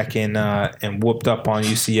came back and whooped up on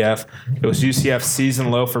UCF. It was UCF's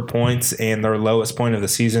season low for points and their lowest point of the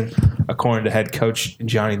season, according to head coach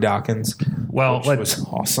Johnny Dawkins. Well, which was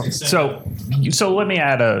awesome. So let me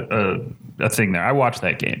add a thing there. I watched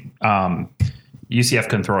that game. UCF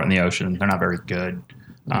couldn't throw it in the ocean. They're not very good.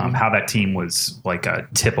 How that team was like a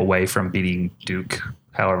tip away from beating Duke.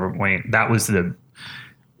 However,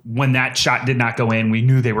 when that shot did not go in, we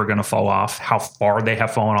knew they were going to fall off. How far they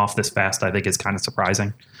have fallen off this fast, I think, is kind of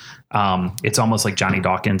surprising. It's almost like Johnny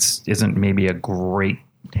Dawkins isn't maybe a great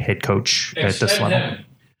head coach at this level.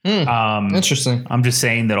 Interesting. I'm just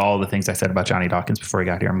saying that all the things I said about Johnny Dawkins before he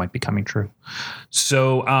got here might be coming true.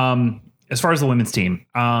 So as far as the women's team,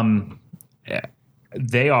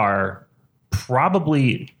 they are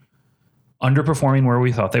probably underperforming where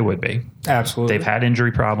we thought they would be. Absolutely. They've had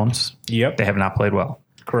injury problems. Yep. They have not played well.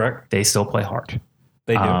 Correct. They still play hard.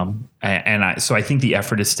 They do. So I think the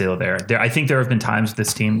effort is still there. I think there have been times with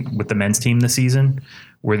this team, with the men's team this season,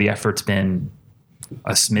 where the effort's been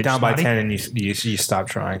a smidge down by spotty. 10 and you stop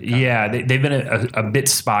trying. Yeah, they've been a bit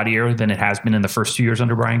spottier than it has been in the first 2 years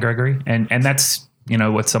under Brian Gregory, and that's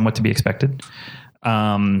what's somewhat to be expected.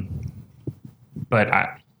 But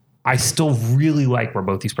I still really like where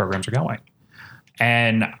both these programs are going,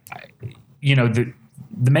 and the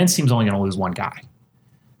men's team's only going to lose one guy,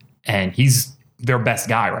 and he's their best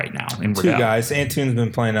guy right now. In Two guys. Antunes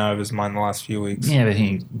been playing out of his mind the last few weeks. Yeah, but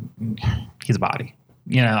he's a body.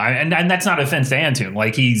 And that's not offense to Antune.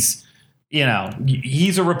 Like he's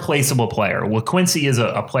a replaceable player. Well, Quincy is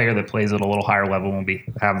a player that plays at a little higher level when we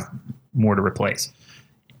have more to replace.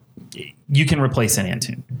 You can replace an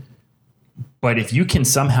Antune. But if you can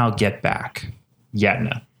somehow get back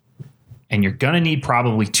Yetna, and you're going to need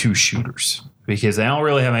probably two shooters because they don't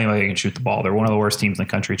really have anybody that can shoot the ball. They're one of the worst teams in the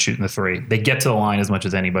country at shooting the three. They get to the line as much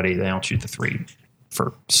as anybody. They don't shoot the three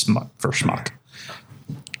for schmuck.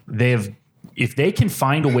 If they can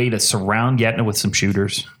find a way to surround Yetna with some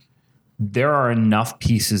shooters, there are enough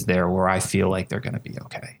pieces there where I feel like they're going to be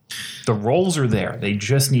okay. The roles are there. They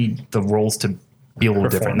just need the roles to be a little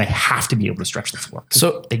different. And they have to be able to stretch the floor.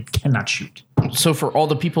 So they cannot shoot. So for all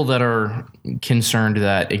the people that are concerned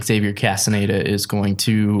that Xavier Castaneda is going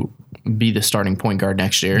to be the starting point guard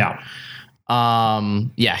next year,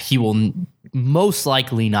 he will most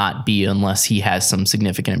likely not be unless he has some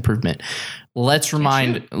significant improvement. Let's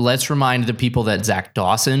remind the people that Zach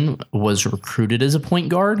Dawson was recruited as a point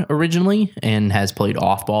guard originally and has played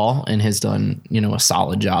off ball and has done, a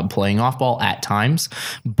solid job playing off ball at times,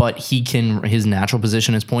 but his natural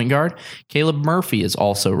position is point guard. Caleb Murphy is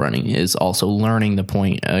also learning the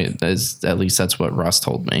point, as at least that's what Russ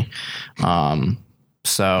told me.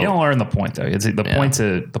 So you don't learn the point though.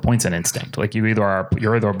 The point's an instinct. Like you're either a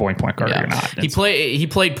point guard or you're not. He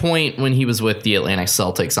played point when he was with the Atlantic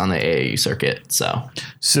Celtics on the AAU circuit.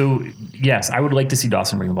 So yes, I would like to see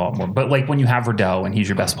Dawson bring the ball more. But like when you have Riddell and he's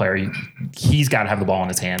your best player, he's got to have the ball in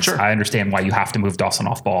his hands. Sure. I understand why you have to move Dawson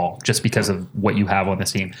off ball just because of what you have on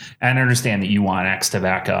this team. And I understand that you want X to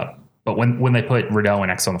back up. But when they put Riddell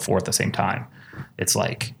and X on the floor at the same time, it's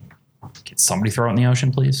like, can somebody throw it in the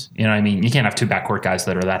ocean, please? You know what I mean? You can't have two backcourt guys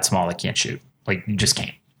that are that small that can't shoot. Like, you just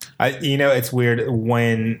can't. It's weird.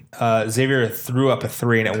 When Xavier threw up a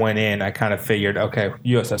 3 and it went in, I kind of figured, okay,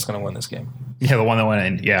 USF's going to win this game. Yeah, the one that went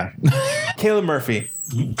in, yeah. Caleb Murphy,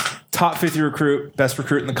 top 50 recruit, best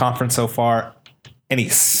recruit in the conference so far, and he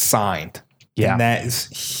signed. Yeah. And that is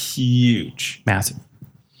huge. Massive.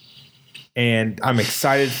 And I'm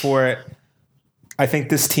excited for it. I think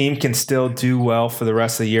this team can still do well for the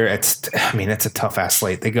rest of the year. It's a tough ass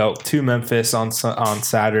slate. They go to Memphis on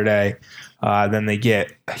Saturday. Then they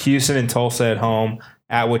get Houston and Tulsa at home,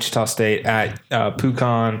 at Wichita State, at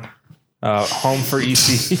Pucon, home for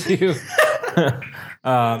ECU,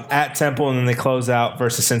 at Temple, and then they close out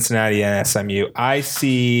versus Cincinnati and SMU. I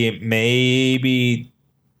see maybe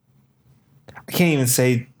 – I can't even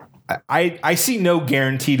say – I see no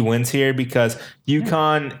guaranteed wins here because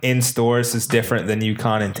UConn in stores is different than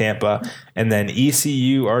UConn in Tampa. And then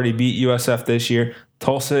ECU already beat USF this year.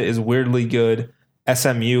 Tulsa is weirdly good.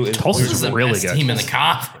 SMU is Tulsa's the really best good. team in the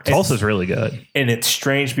conference. Tulsa's really good. And it's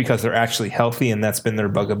strange because they're actually healthy, and that's been their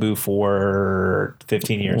bugaboo for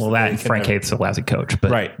 15 years. Well, that and Frank Haith's a lousy coach,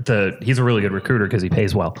 but right. He's a really good recruiter because he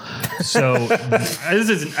pays well. So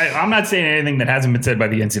I'm not saying anything that hasn't been said by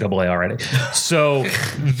the NCAA already. So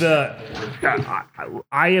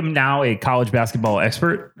I am now a college basketball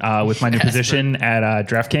expert with my new position at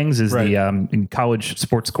DraftKings as the college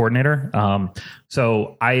sports coordinator.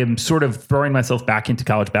 So I am sort of throwing myself back into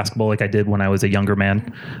college basketball like I did when I was a younger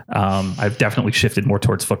man. I've definitely shifted more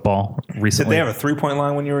towards football recently. Did they have a 3-point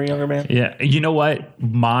line when you were a younger man? Yeah. You know what?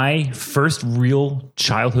 My first real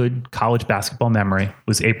childhood college basketball memory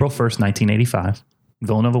was April 1st, 1985.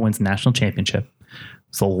 Villanova wins the national championship.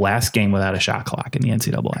 It's the last game without a shot clock in the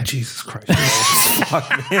NCAA. Jesus Christ. Fuck,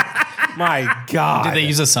 man. My God. Did they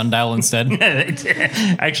use a sundial instead?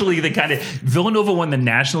 Actually, Villanova won the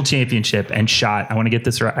national championship and shot, I want to get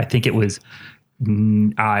this right, I think it was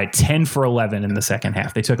 10 for 11 in the second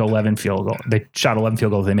half. They took 11 field goals. They shot 11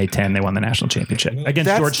 field goals. They made 10. They won the national championship against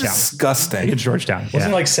That's Georgetown. Disgusting. Against Georgetown.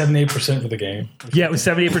 Wasn't it like 78% for the game? Yeah, it was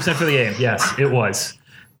 78% for the game. Yes, it was.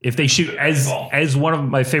 If they shoot, as one of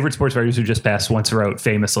my favorite sports writers who just passed once wrote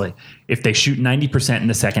famously, if they shoot 90% in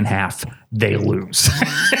the second half, they lose.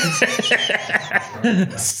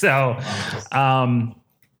 So,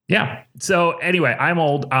 yeah. So anyway, I'm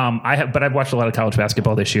old. But I've watched a lot of college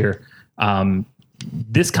basketball this year.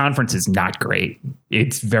 This conference is not great.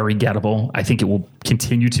 It's very gettable. I think it will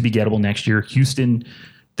continue to be gettable next year. Houston,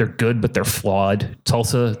 they're good, but they're flawed.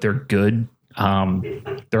 Tulsa, they're good.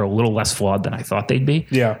 They're a little less flawed than I thought they'd be.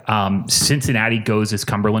 Yeah. Cincinnati goes as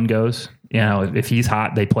Cumberland goes. If he's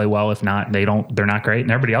hot, they play well. If not, they're not great.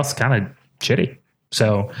 And everybody else is kind of shitty.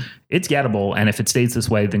 So it's gettable. And if it stays this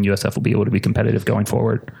way, then USF will be able to be competitive going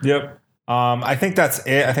forward. Yep. I think that's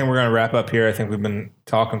it. I think we're going to wrap up here. I think we've been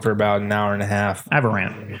talking for about an hour and a half. I have a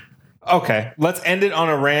rant. Okay, let's end it on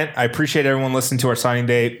a rant. I appreciate everyone listening to our signing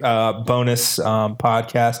day bonus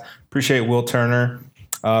podcast. Appreciate Will Turner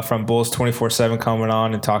from Bulls 24/7 coming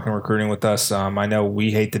on and talking recruiting with us. I know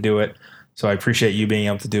we hate to do it, so I appreciate you being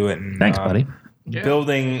able to do it. And, thanks, buddy.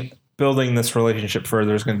 Building this relationship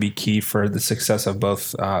further is going to be key for the success of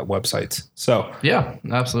both websites. So yeah,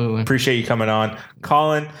 absolutely. Appreciate you coming on.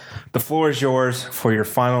 Colin, the floor is yours for your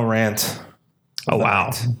final rant. Oh, wow.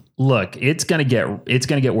 Look, it's going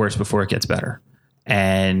to get worse before it gets better.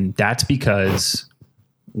 And that's because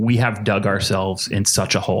we have dug ourselves in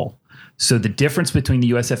such a hole. So the difference between the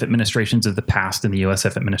USF administrations of the past and the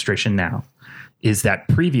USF administration now is that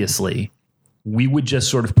previously we would just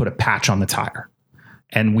sort of put a patch on the tire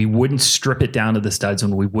and we wouldn't strip it down to the studs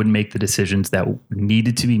and we wouldn't make the decisions that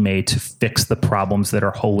needed to be made to fix the problems that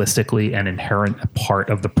are holistically and inherent a part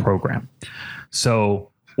of the program. So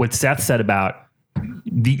what Seth said about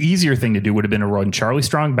the easier thing to do would have been to run Charlie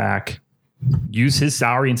Strong back, use his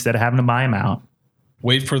salary instead of having to buy him out.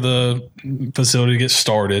 Wait for the facility to get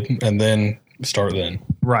started and then start then.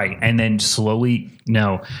 Right. And then slowly,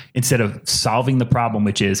 no, instead of solving the problem,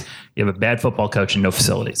 which is you have a bad football coach and no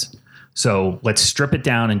facilities. So let's strip it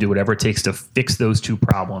down and do whatever it takes to fix those two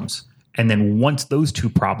problems. And then once those two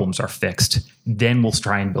problems are fixed, then we'll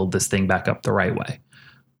try and build this thing back up the right way.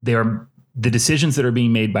 The decisions that are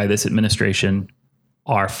being made by this administration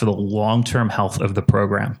are for the long-term health of the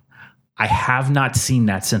program. I have not seen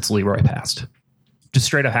that since Leroy passed. Just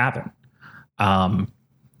straight up haven't.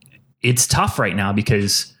 It's tough right now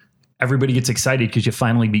because everybody gets excited because you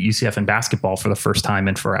finally beat UCF in basketball for the first time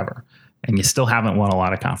in forever. And you still haven't won a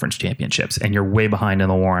lot of conference championships. And you're way behind in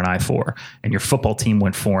the war on I-4. And your football team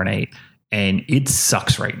went 4-8. And it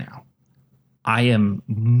sucks right now. I am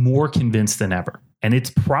more convinced than ever. And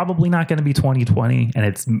it's probably not going to be 2020.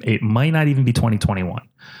 And it might not even be 2021.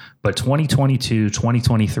 But 2022,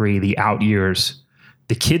 2023, the out years,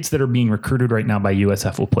 the kids that are being recruited right now by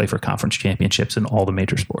USF will play for conference championships in all the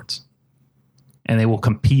major sports. And they will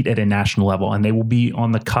compete at a national level. And they will be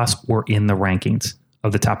on the cusp or in the rankings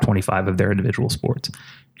of the top 25 of their individual sports.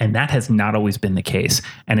 And that has not always been the case.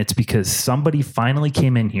 And it's because somebody finally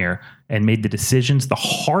came in here and made the decisions, the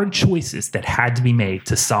hard choices that had to be made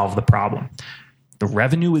to solve the problem. The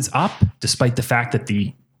revenue is up, despite the fact that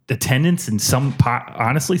the attendance and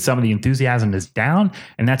honestly, some of the enthusiasm is down.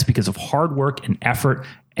 And that's because of hard work and effort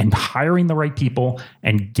and hiring the right people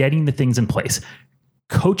and getting the things in place.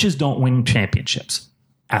 Coaches don't win championships.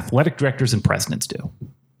 Athletic directors and presidents do.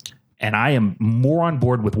 And I am more on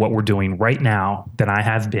board with what we're doing right now than I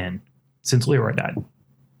have been since Leroy died.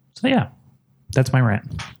 So yeah, that's my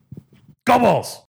rant. Go Bulls!